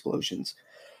pink explosions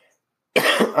in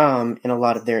a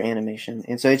lot of their animation.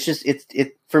 And so it's just,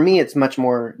 for me, it's much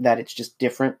more that it's just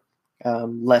different,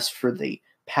 less for the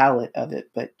palette of it,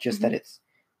 but just that it's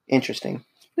interesting.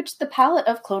 Which the palette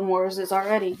of Clone Wars is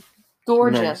already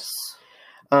gorgeous.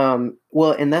 Nice.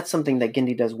 Well, and that's something that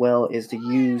Genndy does well, is to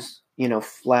use,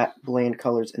 flat, bland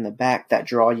colors in the back that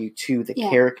draw you to the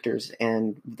characters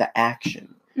and the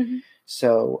action. Mm-hmm.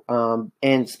 So,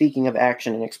 and speaking of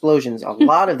action and explosions, a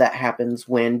lot of that happens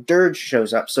when Dirge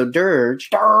shows up. So Dirge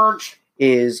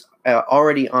is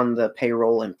already on the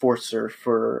payroll enforcer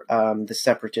for the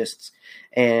Separatists.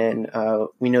 And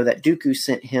we know that Dooku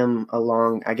sent him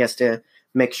along, I guess, to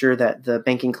make sure that the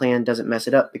banking clan doesn't mess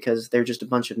it up, because they're just a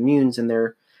bunch of munes and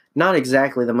they're not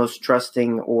exactly the most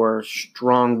trusting or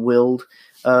strong-willed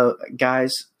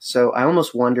guys. So I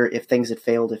almost wonder if things had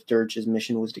failed if Dirge's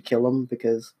mission was to kill him,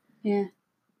 because... Yeah.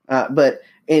 But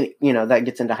that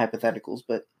gets into hypotheticals,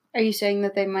 but... Are you saying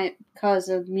that they might cause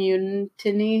a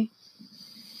mutiny?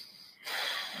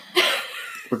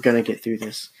 We're gonna get through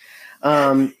this.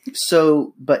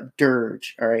 But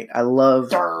Dirge, all right, I love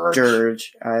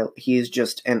Dirge. He is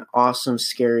just an awesome,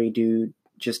 scary dude,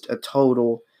 just a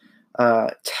total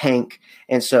tank.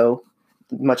 And so,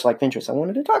 much like Ventress, I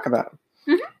wanted to talk about him.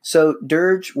 Mm-hmm. So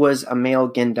Dirge was a male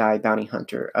Gendai bounty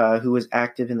hunter who was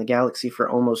active in the galaxy for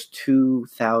almost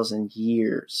 2,000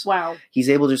 years. Wow. He's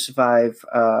able to survive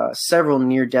several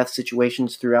near-death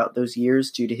situations throughout those years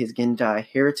due to his Gendai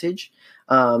heritage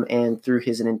and through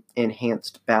his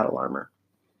enhanced battle armor.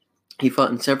 He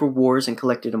fought in several wars and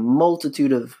collected a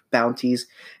multitude of bounties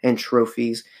and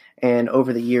trophies, and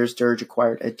over the years, Dirge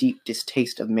acquired a deep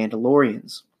distaste of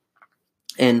Mandalorians.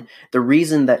 And the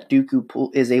reason that Dooku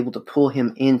is able to pull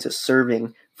him into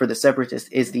serving for the Separatists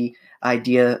is the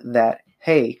idea that,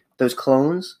 hey, those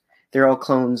clones, they're all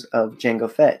clones of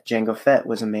Jango Fett. Jango Fett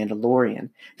was a Mandalorian.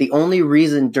 The only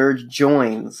reason Dirge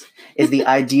joins is the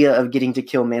idea of getting to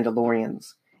kill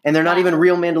Mandalorians. And they're not even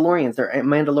real Mandalorians. They're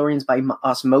Mandalorians by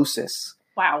osmosis.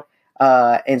 Wow.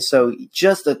 And so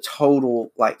just a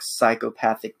total,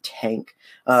 psychopathic tank.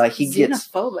 He gets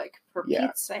xenophobic, for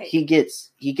Pete's sake. He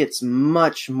gets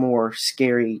much more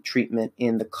scary treatment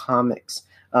in the comics.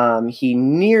 He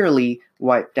nearly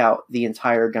wiped out the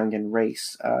entire Gungan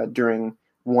race during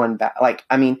one battle.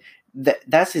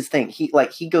 That's his thing. He's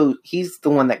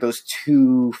the one that goes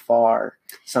too far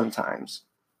sometimes.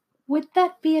 Would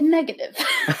that be a negative?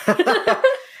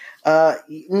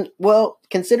 Well,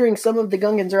 considering some of the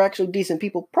Gungans are actually decent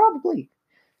people, probably.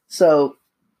 So,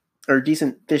 or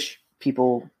decent fish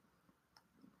people,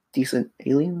 decent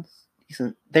aliens?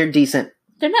 They're decent.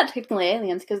 They're not technically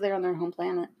aliens because they're on their home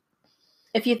planet.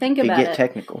 If you think about it. Get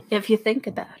technical. If you think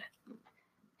about it.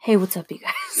 Hey, what's up, you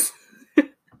guys?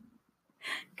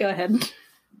 Go ahead.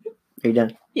 Are you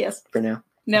done? Yes. For now?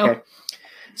 No. Okay.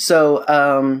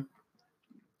 So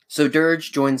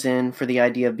Dirge joins in for the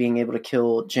idea of being able to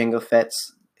kill Jango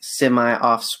Fett's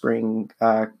semi-offspring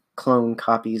clone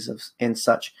copies of and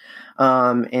such.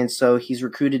 And so he's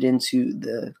recruited into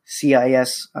the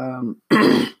CIS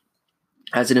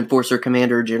as an enforcer,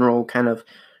 commander, general kind of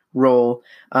role,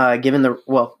 given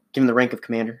the rank of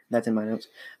commander. That's in my notes.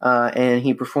 And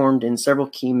he performed in several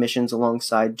key missions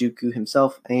alongside Dooku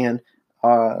himself, and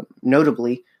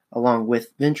notably along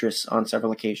with Ventress on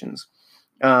several occasions.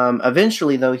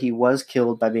 Eventually, though, he was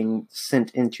killed by being sent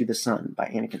into the sun by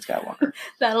Anakin Skywalker.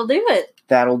 That'll do it.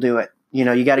 That'll do it.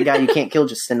 You got a guy you can't kill,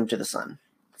 just send him to the sun.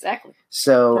 Exactly.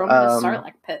 So, throw him in the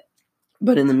Sarlacc pit.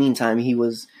 But in the meantime, he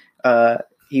was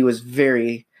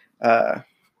very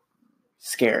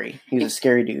scary. He was a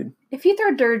scary dude. If you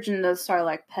throw Dirge in the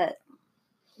Sarlacc pit,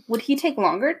 would he take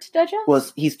longer to digest? Well,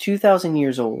 he's 2,000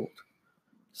 years old.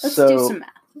 Let's do some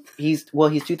math. He's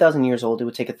 2,000 years old. It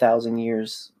would take 1,000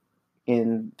 years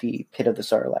in the pit of the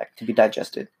Sarlacc to be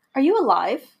digested. Are you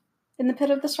alive in the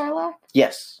pit of the Sarlacc?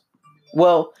 Yes.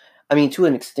 Well, I mean, to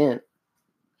an extent.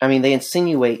 I mean, they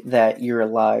insinuate that you're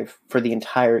alive for the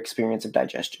entire experience of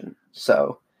digestion.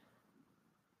 So,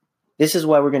 this is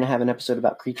why we're going to have an episode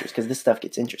about creatures, because this stuff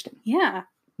gets interesting. Yeah.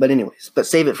 But anyways,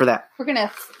 save it for that. We're going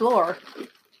to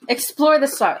explore the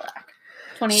Sarlacc.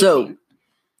 2018.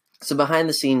 So behind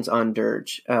the scenes on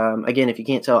Dirge, again, if you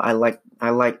can't tell, I like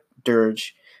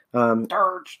Dirge.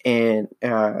 Dirge.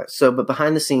 But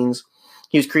behind the scenes,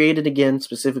 he was created again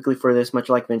specifically for this, much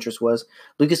like Ventress was.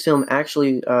 Lucasfilm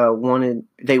actually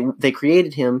they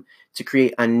created him to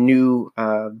create a new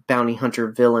bounty hunter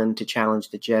villain to challenge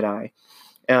the Jedi.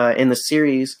 In the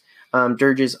series,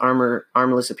 Dirge's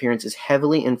armorless appearance is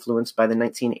heavily influenced by the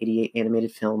 1988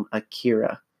 animated film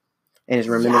Akira, and his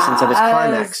reminiscence of his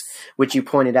climax, which you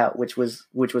pointed out, which was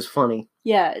funny.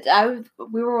 Yeah,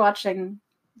 we were watching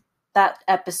that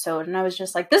episode, and I was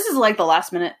just like, "This is like the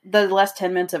last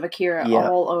 10 minutes of Akira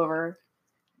all over."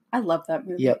 I love that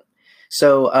movie. Yep.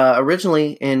 So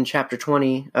originally in Chapter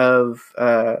 20 of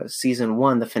Season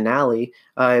 1, the finale,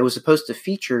 it was supposed to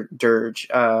feature Dirge,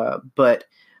 but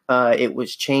it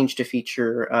was changed to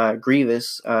feature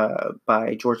Grievous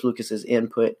by George Lucas's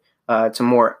input to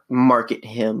more market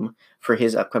him for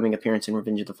his upcoming appearance in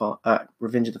Revenge of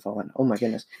the Fallen. Oh my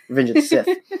goodness, Revenge of the Sith.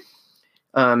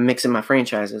 Mixing my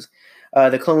franchises.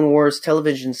 The Clone Wars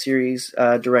television series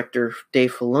director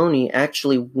Dave Filoni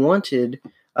actually wanted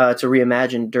to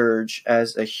reimagine Dirge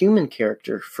as a human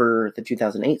character for the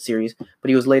 2008 series, but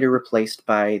he was later replaced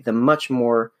by the much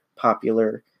more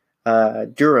popular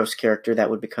Duros character that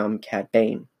would become Cad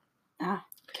Bane. Ah,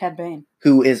 Cad Bane.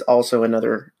 Who is also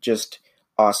another just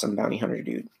awesome bounty hunter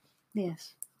dude.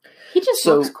 Yes. He just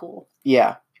looks cool.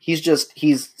 Yeah. He's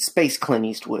space Clint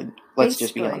Eastwood. Let's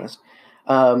just be honest.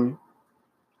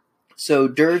 So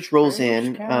Dirge rolls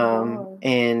in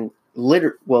and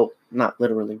not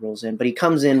literally rolls in, but he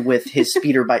comes in with his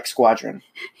speeder bike squadron.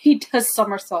 He does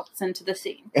somersaults into the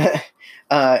scene.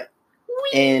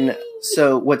 And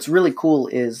so what's really cool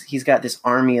is he's got this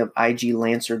army of IG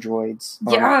Lancer droids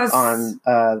on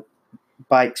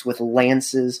bikes with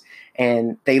lances,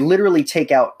 and they literally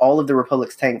take out all of the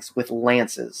Republic's tanks with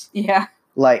lances. Yeah.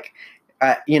 Like,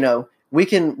 we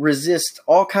can resist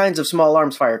all kinds of small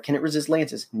arms fire. Can it resist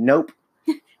lances? Nope.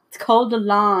 It's called a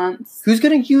lance. Who's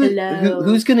gonna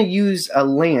use a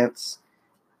lance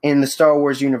in the Star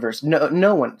Wars universe?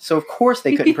 No one. So of course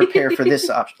they couldn't prepare for this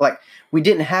option. Like, we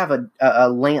didn't have a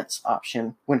lance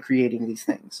option when creating these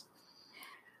things.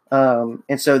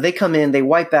 And so they come in, they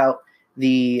wipe out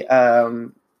the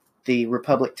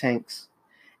Republic tanks,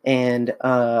 and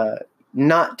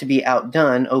not to be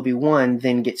outdone, Obi-Wan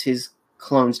then gets his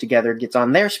clones together, gets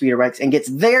on their speeder bikes, and gets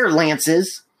their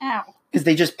lances. Ow. Because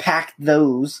they just packed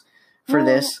those for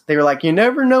this. They were like, you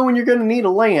never know when you're going to need a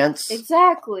lance.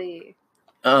 Exactly.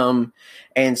 And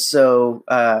so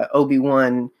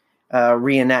Obi-Wan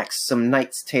reenacts some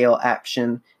Knight's Tale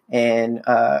action, and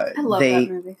I love that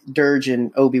movie. Dirge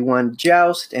and Obi-Wan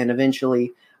joust, and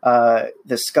eventually the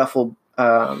scuffle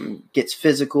gets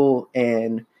physical,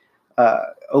 and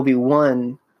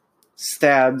Obi-Wan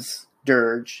stabs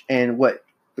Dirge, and what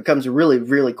becomes a really,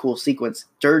 really cool sequence.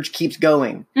 Dirge keeps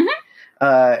going. Mm-hmm.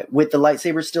 With the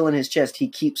lightsaber still in his chest, he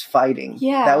keeps fighting.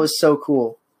 Yeah. That was so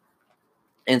cool.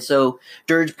 And so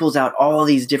Dirge pulls out all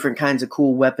these different kinds of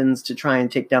cool weapons to try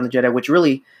and take down the Jedi, which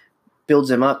really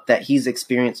builds him up that he's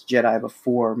experienced Jedi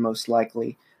before, most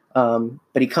likely. But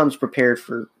he comes prepared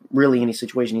for really any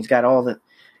situation. He's got all the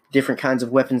different kinds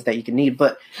of weapons that you can need.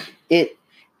 But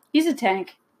he's a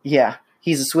tank. Yeah.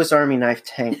 He's a Swiss Army knife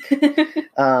tank.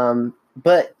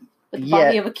 But with the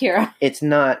body of Akira. It's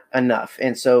not enough.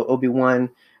 And so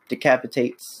Obi-Wan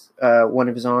decapitates one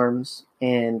of his arms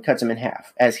and cuts him in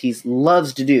half, as he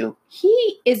loves to do.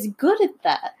 He is good at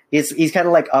that. He's kind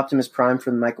of like Optimus Prime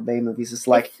from the Michael Bay movies. It's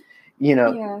like,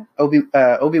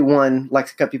 Obi-Wan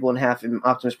likes to cut people in half, and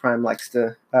Optimus Prime likes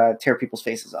to tear people's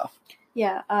faces off.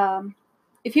 Yeah.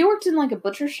 If he worked in like a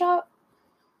butcher shop,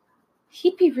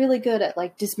 he'd be really good at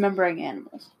like dismembering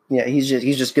animals. Yeah, he's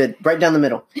just good right down the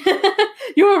middle.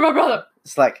 You are my brother.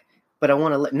 It's like, but I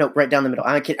want to right down the middle.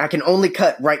 I can only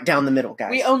cut right down the middle, guys.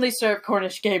 We only serve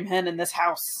Cornish game hen in this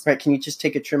house. Right? Can you just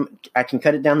take a trim? I can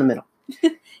cut it down the middle.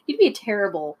 He'd be a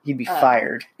terrible. He'd be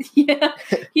fired. Yeah,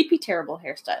 he'd be terrible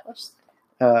hairstylist.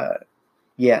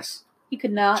 Yes. He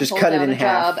could not just hold cut down it in a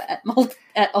half. job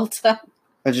at Ulta.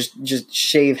 Or just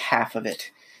shave half of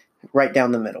it, right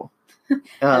down the middle.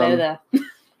 Hello there.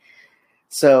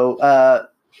 So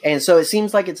it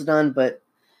seems like it's done, but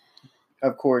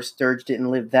of course, Dirge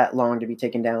didn't live that long to be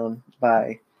taken down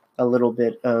by a little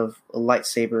bit of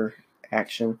lightsaber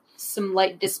action. Some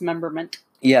light dismemberment.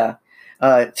 Yeah.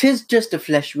 'Tis just a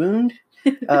flesh wound.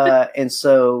 And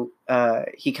so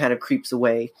he kind of creeps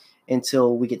away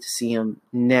until we get to see him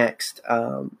next.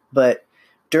 But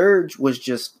Dirge was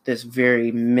just this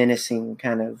very menacing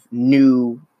kind of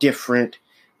new, different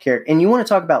character. And you want to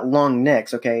talk about long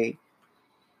necks, okay?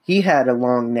 He had a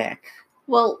long neck.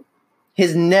 Well,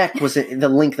 his neck was the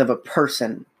length of a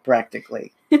person,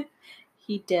 practically.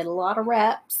 He did a lot of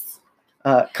raps.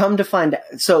 Come to find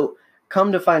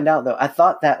out, though, I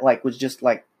thought that was just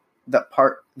the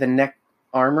neck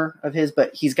armor of his,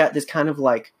 but he's got this kind of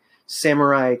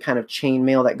samurai kind of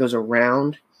chainmail that goes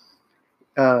around.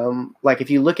 If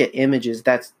you look at images,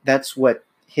 that's what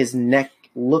his neck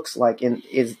looks like and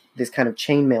is this kind of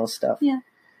chainmail stuff. Yeah.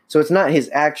 So it's not his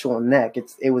actual neck.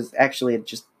 It was actually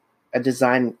just a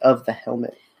design of the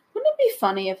helmet. Wouldn't it be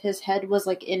funny if his head was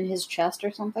like in his chest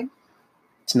or something?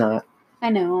 It's not. I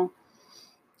know.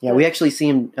 Yeah, we actually see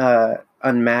him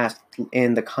unmasked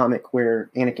in the comic where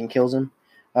Anakin kills him.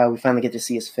 We finally get to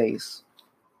see his face.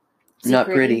 Not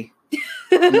pretty.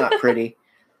 Not pretty.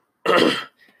 Need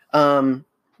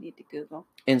to Google.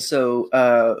 And so,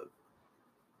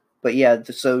 but yeah,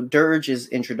 so Dirge's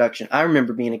introduction. I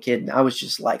remember being a kid and I was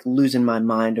just like losing my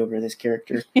mind over this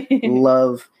character.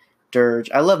 Love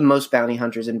Dirge. I love most bounty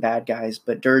hunters and bad guys,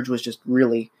 but Dirge was just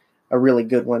really a really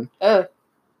good one. Oh,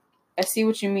 I see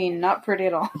what you mean. Not pretty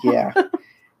at all. Yeah.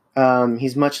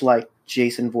 He's much like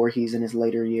Jason Voorhees in his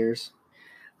later years.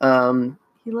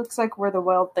 He looks like where the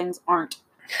wild things aren't.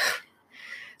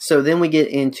 So then we get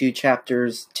into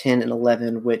chapters 10 and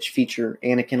 11, which feature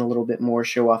Anakin a little bit more,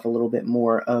 show off a little bit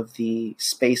more of the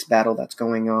space battle that's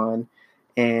going on,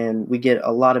 and we get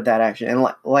a lot of that action. And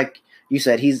like you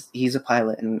said, he's a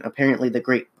pilot, and apparently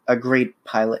a great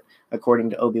pilot, according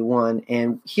to Obi-Wan.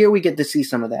 And here we get to see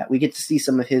some of that. We get to see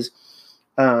some of his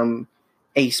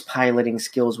ace piloting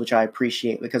skills, which I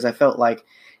appreciate, because I felt like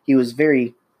he was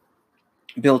very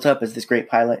built up as this great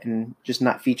pilot and just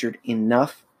not featured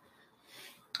enough.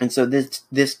 And so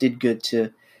this did good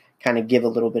to kind of give a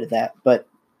little bit of that. But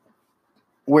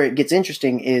where it gets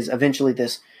interesting is eventually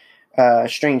this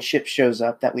strange ship shows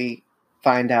up that we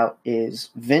find out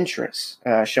is Ventress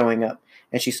showing up.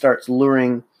 And she starts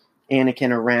luring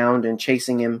Anakin around and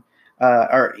chasing him.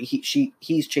 Or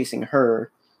he's chasing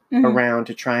her around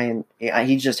to try and...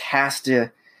 he just has to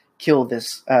kill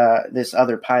this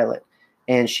other pilot.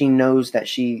 And she knows that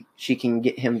she can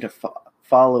get him to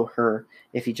follow her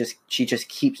if she just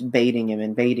keeps baiting him,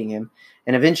 and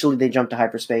eventually they jump to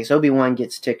hyperspace. Obi-Wan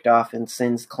gets ticked off and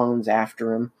sends clones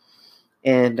after him,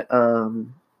 and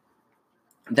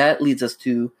that leads us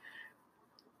to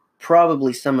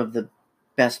probably some of the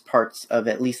best parts of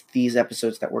at least these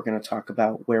episodes that we're going to talk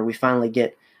about, where we finally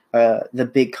get the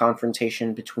big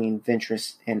confrontation between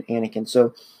Ventress and Anakin.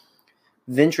 So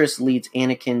Ventress leads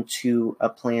Anakin to a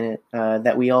planet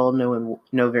that we all know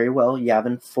very well,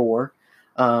 Yavin 4.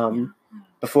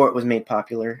 Before it was made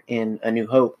popular in A New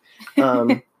Hope.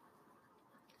 And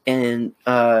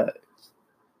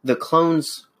the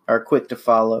clones are quick to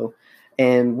follow.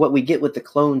 And what we get with the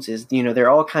clones is, they're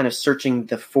all kind of searching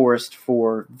the forest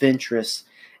for Ventress,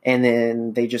 and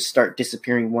then they just start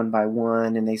disappearing one by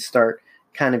one, and they start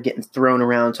kind of getting thrown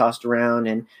around, tossed around,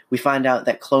 and we find out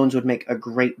that clones would make a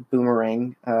great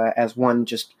boomerang as one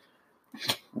just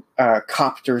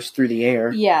copters through the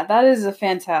air. Yeah, that is a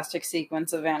fantastic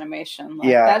sequence of animation.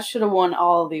 That should have won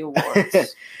all the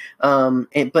awards.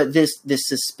 But this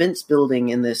suspense building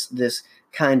and this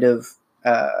kind of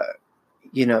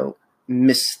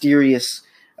mysterious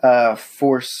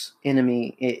force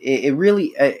enemy, it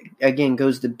really again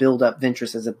goes to build up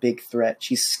Ventress as a big threat.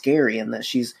 She's scary in this.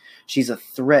 She's a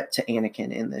threat to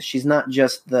Anakin in this. She's not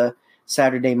just the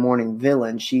Saturday morning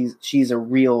villain. She's a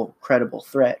real credible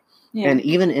threat. Yeah. And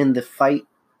even in the fight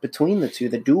between the two,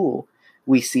 the duel,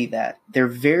 we see that. They're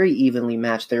very evenly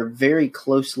matched. They're very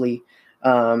closely,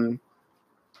 at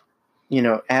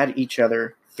each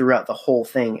other throughout the whole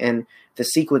thing. And the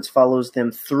sequence follows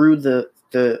them through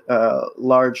the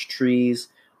large trees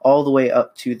all the way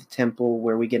up to the temple,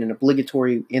 where we get an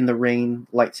obligatory in the rain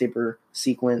lightsaber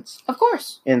sequence. Of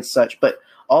course. And such. But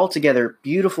altogether,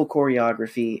 beautiful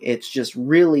choreography. It's just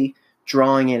really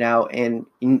drawing it out, and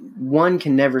one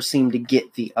can never seem to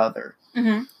get the other.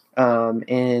 Mm-hmm.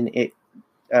 And it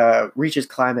reaches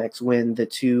climax when the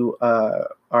two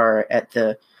are at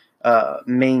the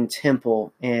main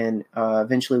temple and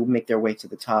eventually make their way to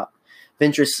the top.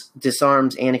 Ventress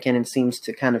disarms Anakin and seems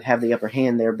to kind of have the upper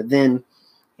hand there, but then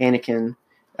Anakin,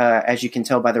 as you can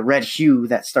tell by the red hue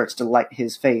that starts to light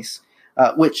his face,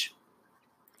 which...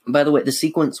 By the way, the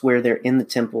sequence where they're in the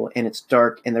temple and it's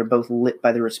dark and they're both lit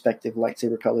by their respective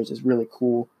lightsaber colors is really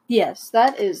cool. Yes,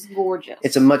 that is gorgeous.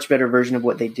 It's a much better version of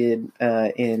what they did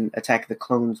in Attack of the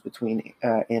Clones between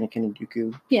Anakin and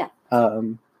Dooku. Yeah.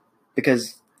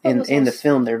 Because in the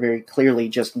film, they're very clearly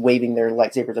just waving their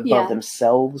lightsabers above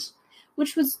themselves.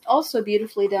 Which was also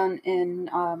beautifully done in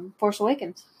Force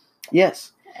Awakens.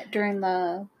 Yes. During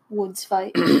the woods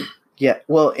fight. Yeah,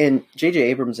 well, and J.J.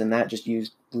 Abrams in that just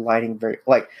used lighting very,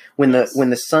 like when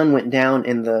the sun went down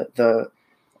and the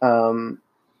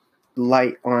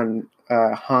light on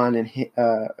Han and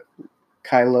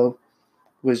Kylo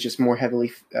was just more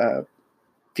heavily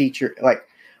featured. Like,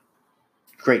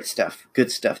 great stuff,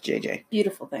 good stuff, J.J.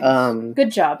 Beautiful things.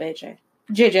 Good job, AJ.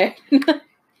 JJ.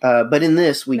 But in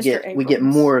this, we Mr. get Abrams.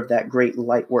 more of that great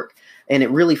light work, and it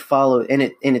really follows. And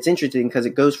it's interesting because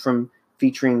it goes from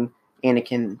featuring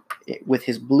Anakin with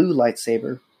his blue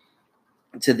lightsaber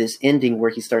to this ending where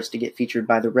he starts to get featured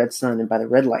by the red sun and by the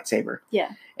red lightsaber.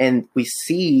 Yeah. And we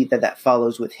see that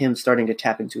follows with him starting to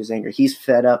tap into his anger. He's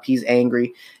fed up, he's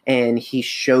angry, and he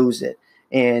shows it.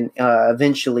 And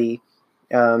eventually,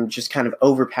 just kind of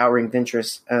overpowering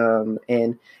Ventress.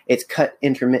 And it's cut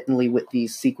intermittently with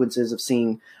these sequences of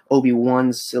seeing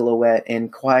Obi-Wan's silhouette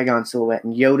and Qui-Gon's silhouette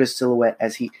and Yoda's silhouette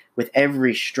as he, with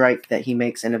every strike that he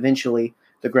makes. And eventually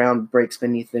the ground breaks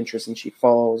beneath Ventress and she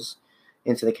falls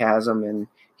into the chasm, and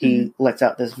he lets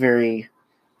out this very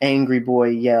angry boy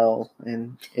yell,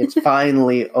 and it's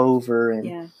finally over.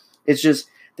 And it's just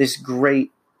this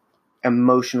great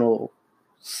emotional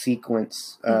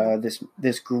sequence,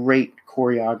 this great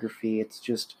choreography. It's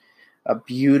just a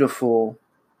beautiful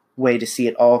way to see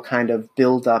it all kind of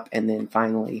build up, and then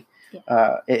finally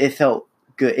it felt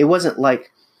good. It wasn't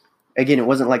like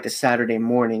the Saturday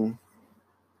morning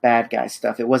bad guy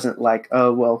stuff. It wasn't like,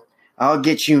 oh well, I'll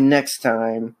get you next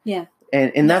time. Yeah.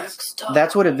 And that's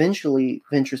what eventually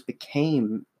Ventress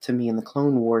became to me in the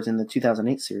Clone Wars in the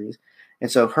 2008 series.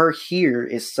 And so her here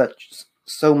is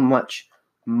so much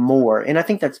more. And I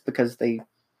think that's because they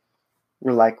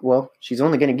were like, well, she's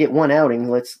only going to get one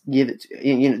outing. Let's give it to,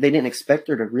 they didn't expect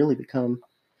her to really become,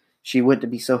 she would to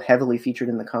be so heavily featured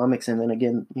in the comics. And then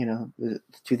again, the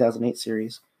 2008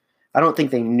 series. I don't think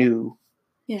they knew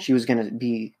she was going to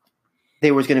be,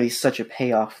 there was going to be such a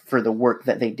payoff for the work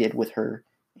that they did with her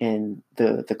in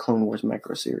the Clone Wars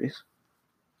micro series.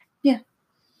 Yeah.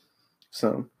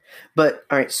 So, but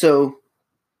all right, so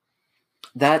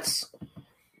that's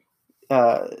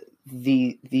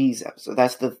these episodes.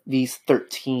 That's these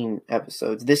 13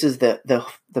 episodes. This is the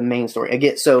main story.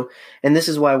 And this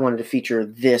is why I wanted to feature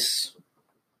this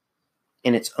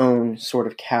in its own sort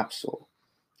of capsule.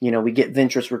 We get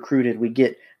Ventress recruited, we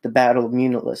get the Battle of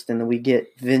Munilist, and then we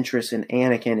get Ventress and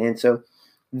Anakin. And so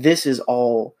this is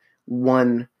all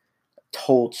one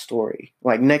told story.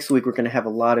 Like next week, we're going to have a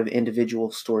lot of individual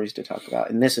stories to talk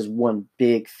about, and this is one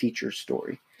big feature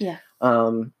story. Yeah.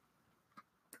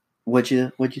 What'd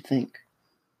you think?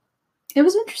 It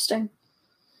was interesting.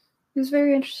 It was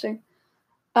very interesting.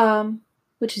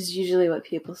 Which is usually what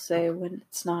people say when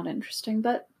it's not interesting,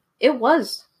 but it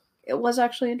was. It was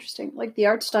actually interesting. Like, the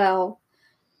art style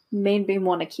made me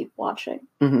want to keep watching.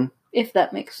 Mm-hmm. If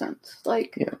that makes sense.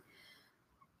 Like, yeah.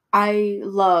 I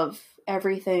love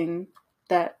everything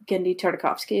that Genndy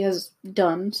Tartakovsky has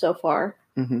done so far.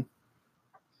 Mm-hmm.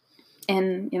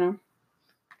 And,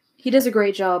 he does a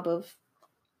great job of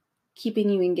keeping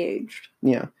you engaged.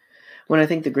 Yeah. Well, I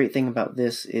think the great thing about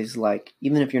this is, like,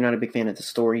 even if you're not a big fan of the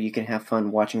story, you can have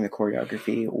fun watching the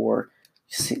choreography, or,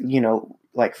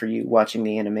 like for you, watching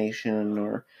the animation,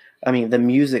 or, I mean, the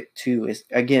music too is,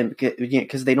 again,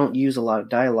 because they don't use a lot of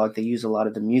dialogue, they use a lot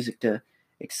of the music to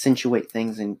accentuate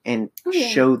things and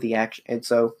show the action. And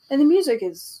so, and the music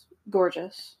is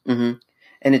gorgeous. Mm-hmm.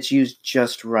 And it's used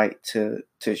just right to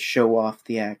show off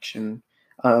the action.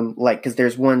 Because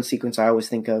there's one sequence I always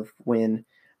think of when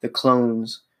the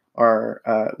clones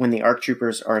are, when the ARC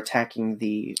troopers are attacking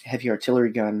the heavy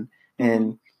artillery gun,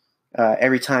 and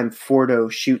every time Fordo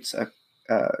shoots a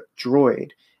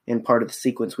droid in part of the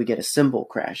sequence, we get a cymbal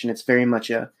crash, and it's very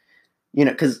much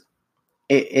because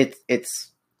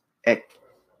it's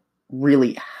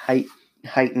really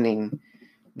heightening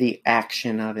the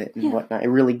action of it and whatnot. It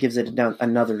really gives it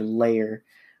another layer,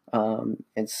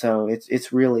 and so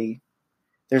it's really,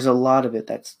 there's a lot of it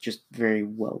that's just very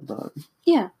well done.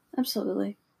 Yeah,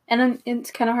 absolutely. And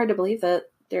it's kind of hard to believe that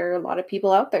there are a lot of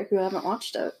people out there who haven't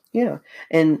watched it. Yeah,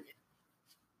 and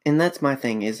that's my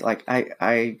thing, is like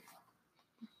I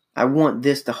want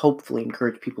this to hopefully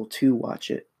encourage people to watch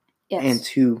it. Yes. And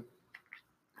to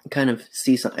kind of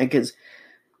see something, because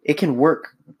it can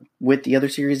work with the other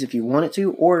series if you want it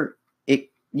to, or it,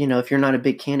 if you're not a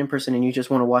big canon person and you just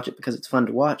want to watch it because it's fun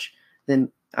to watch,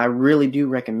 then I really do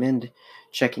recommend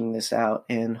checking this out.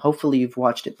 And hopefully you've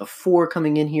watched it before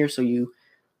coming in here, so you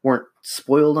weren't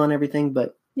spoiled on everything.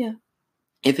 But yeah,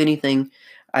 if anything,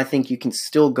 I think you can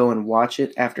still go and watch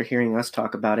it after hearing us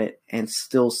talk about it and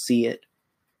still see it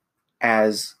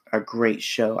as a great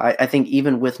show. I think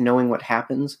even with knowing what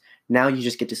happens, now you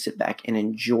just get to sit back and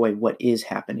enjoy what is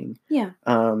happening. Yeah.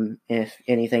 If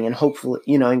anything, and hopefully,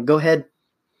 and go ahead.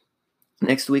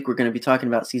 Next week, we're going to be talking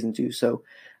about season 2. So,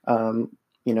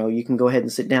 you can go ahead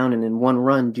and sit down and in one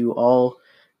run do all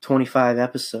 25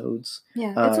 episodes.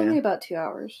 Yeah. It's only about 2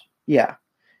 hours. Yeah.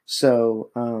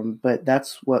 So, but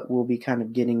that's what we'll be kind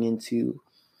of getting into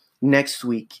next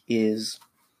week, is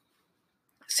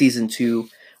season 2,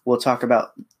 we'll talk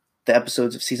about the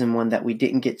episodes of season 1 that we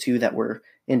didn't get to that were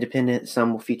independent.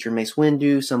 Some will feature Mace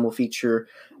Windu, some will feature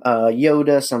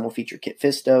Yoda, some will feature Kit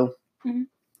Fisto. Mm-hmm.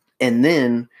 And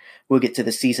then we'll get to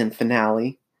the season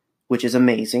finale, which is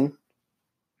amazing.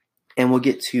 And we'll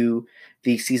get to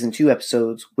the season 2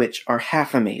 episodes, which are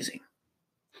half amazing.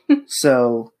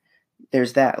 So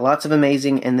there's that. Lots of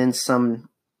amazing and then some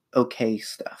okay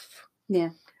stuff. Yeah.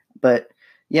 But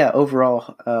yeah,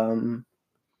 overall,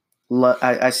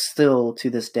 I still to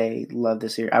this day love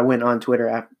this series. I went on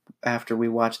Twitter after we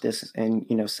watched this and,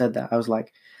 said that. I was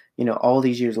like, all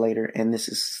these years later, and this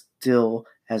is still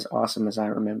as awesome as I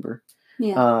remember.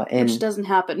 Yeah, which doesn't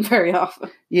happen very often.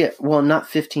 Yeah, well, not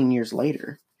 15 years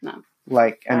later. No.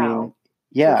 Like, wow. I mean,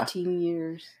 yeah. 15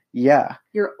 years. Yeah.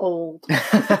 You're old.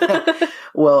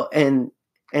 Well, and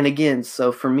again,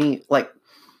 so for me,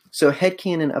 so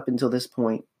headcanon up until this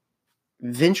point,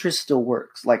 Ventress still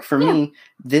works. Like, for me,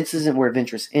 this isn't where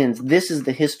Ventress ends. This is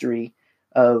the history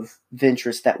of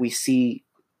Ventress that we see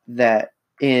that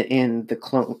in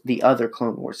the other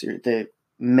Clone Wars series, the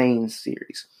main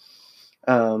series.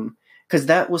 Because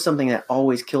that was something that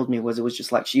always killed me, was it was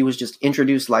just like she was just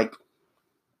introduced like,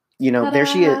 there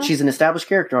she is. She's an established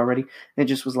character already. And it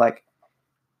just was like,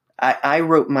 I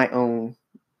wrote my own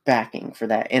backing for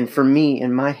that. And for me,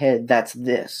 in my head, that's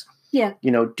this. Yeah.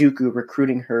 Dooku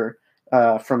recruiting her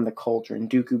from the Cauldron,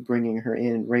 Dooku bringing her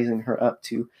in, raising her up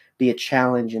to be a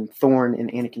challenge and thorn in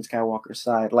Anakin Skywalker's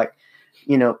side. Like,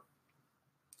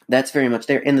 that's very much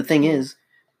there. And the thing is,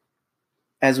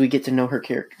 as we get to know her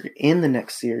character in the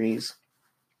next series,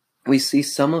 we see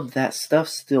some of that stuff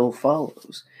still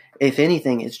follows. If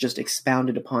anything, it's just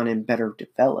expounded upon and better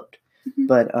developed. Mm-hmm.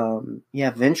 But,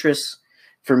 Ventress,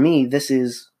 for me, this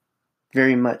is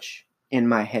very much in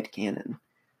my headcanon.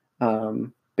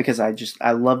 Because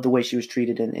I love the way she was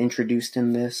treated and introduced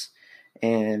in this.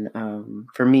 And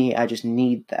for me, I just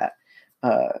need that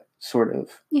sort of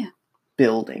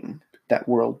building, that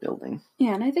world building.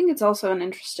 Yeah, and I think it's also an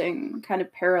interesting kind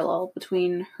of parallel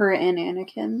between her and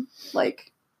Anakin.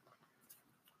 Like,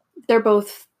 they're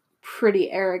both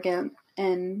pretty arrogant,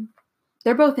 and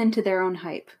they're both into their own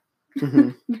hype. Mm-hmm.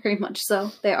 Very much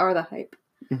so. They are the hype.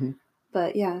 Mm-hmm.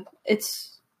 But yeah,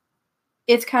 it's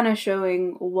kind of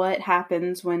showing what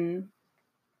happens when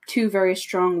two very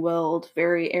strong-willed,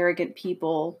 very arrogant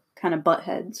people kind of butt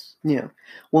heads. Yeah.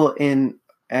 Well, and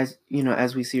as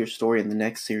we see her story in the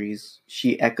next series,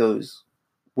 she echoes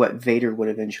what Vader would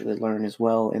eventually learn as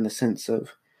well, in the sense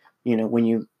of, when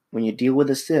you deal with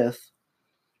a Sith,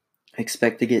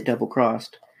 expect to get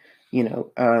double-crossed,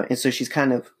 and so she's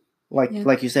kind of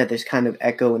like you said, there's kind of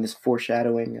echo and this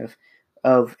foreshadowing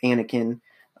of Anakin,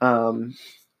 and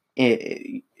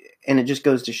it just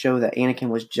goes to show that Anakin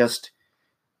was just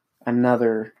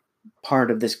another part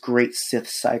of this great Sith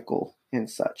cycle and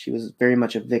such. He was very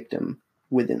much a victim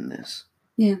within this.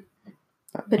 Yeah.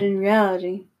 But in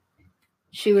reality,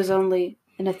 she was only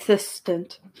an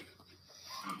assistant.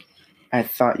 I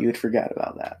thought you had forgot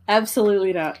about that.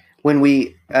 Absolutely not. When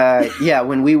we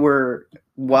were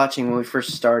watching, when we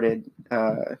first started,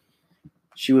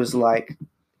 she was like,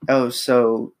 oh,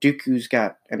 so Dooku's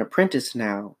got an apprentice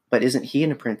now, but isn't he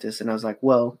an apprentice? And I was like,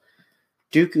 well,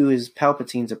 Dooku is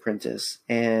Palpatine's apprentice,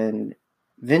 and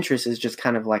Ventress is just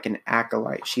kind of like an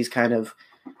acolyte. She's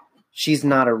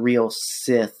not a real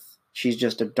Sith. She's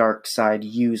just a dark side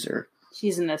user.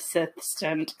 She's an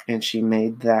assistant. And she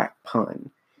made that pun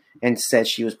and said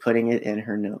she was putting it in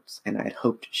her notes, and I had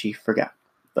hoped she forgot,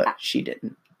 but she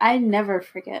didn't. I never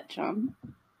forget, John.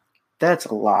 That's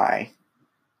a lie.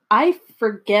 I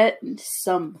forget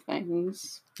some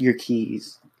things. Your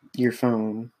keys, your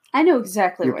phone. I know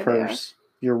exactly your where purse,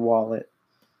 they are. Your wallet.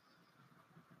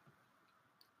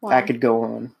 Why? I could go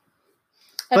on.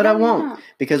 But I won't,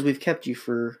 because we've kept you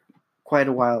for quite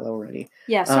a while already.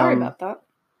 Yeah, sorry about that.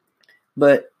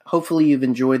 But hopefully you've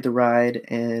enjoyed the ride,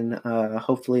 and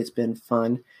hopefully it's been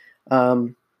fun.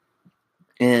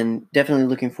 And definitely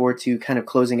looking forward to kind of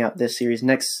closing out this series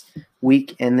next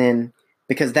week, and then,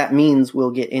 because that means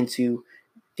we'll get into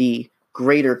the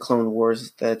greater Clone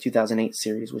Wars, the 2008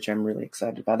 series, which I'm really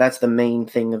excited about. That's the main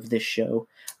thing of this show.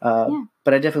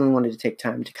 But I definitely wanted to take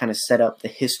time to kind of set up the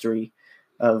history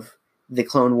of the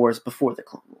Clone Wars before the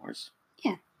Clone Wars.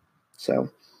 Yeah. So,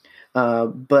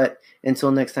 but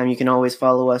until next time, you can always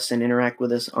follow us and interact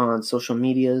with us on social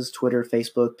medias, Twitter,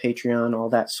 Facebook, Patreon, all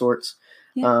that sorts.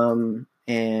 Yeah.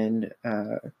 And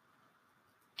can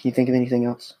you think of anything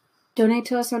else? Donate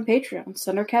to us on Patreon.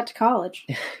 Send our cat to college.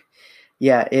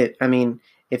 Yeah,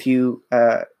 if you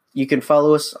you can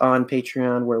follow us on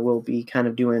Patreon, where we'll be kind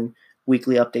of doing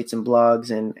weekly updates and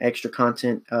blogs and extra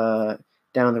content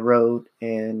down the road.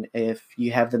 And if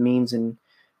you have the means and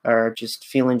are just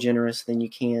feeling generous, then you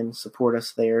can support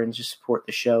us there and just support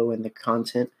the show and the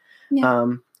content.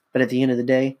 Yeah. But at the end of the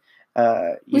day,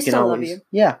 you We can still always, love you.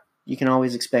 yeah, you can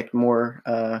always expect more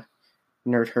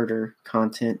Nerd Herder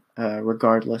content,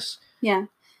 regardless. Yeah.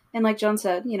 And like John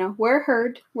said, we're a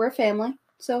herd, we're a family.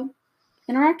 So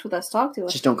interact with us, talk to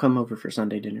us. Just don't come over for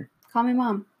Sunday dinner. Call me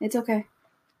mom. It's okay.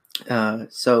 But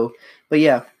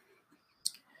yeah.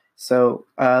 So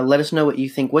let us know what you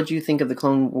think. What do you think of the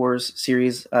Clone Wars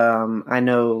series? I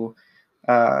know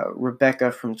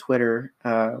Rebecca from Twitter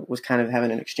was kind of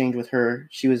having an exchange with her.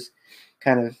 She was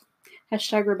kind of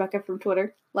Hashtag Rebecca from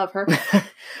Twitter. Love her.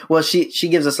 well, she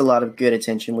gives us a lot of good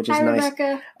attention, which is Hi, nice.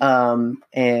 Rebecca.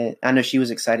 And I know she was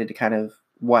excited to kind of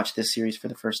watch this series for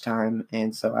the first time,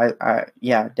 and so I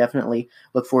definitely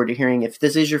look forward to hearing if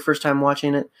this is your first time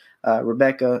watching it.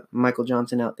 Rebecca, Michael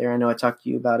Johnson out there, I know I talked to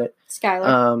you about it.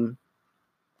 Skylar.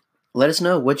 Let us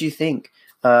know what you think.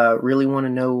 Really want to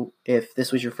know if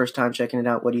this was your first time checking it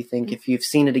out. What do you think? Mm-hmm. If you've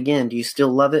seen it again, do you still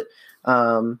love it?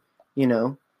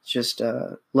 Just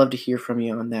love to hear from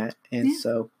you on that. And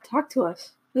so talk to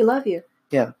us. We love you.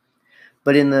 Yeah.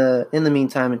 But in the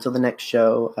meantime, until the next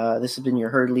show, this has been your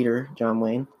herd leader, John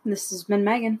Wayne. And this has been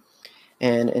Megan.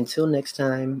 And until next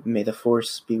time, may the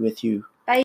Force be with you.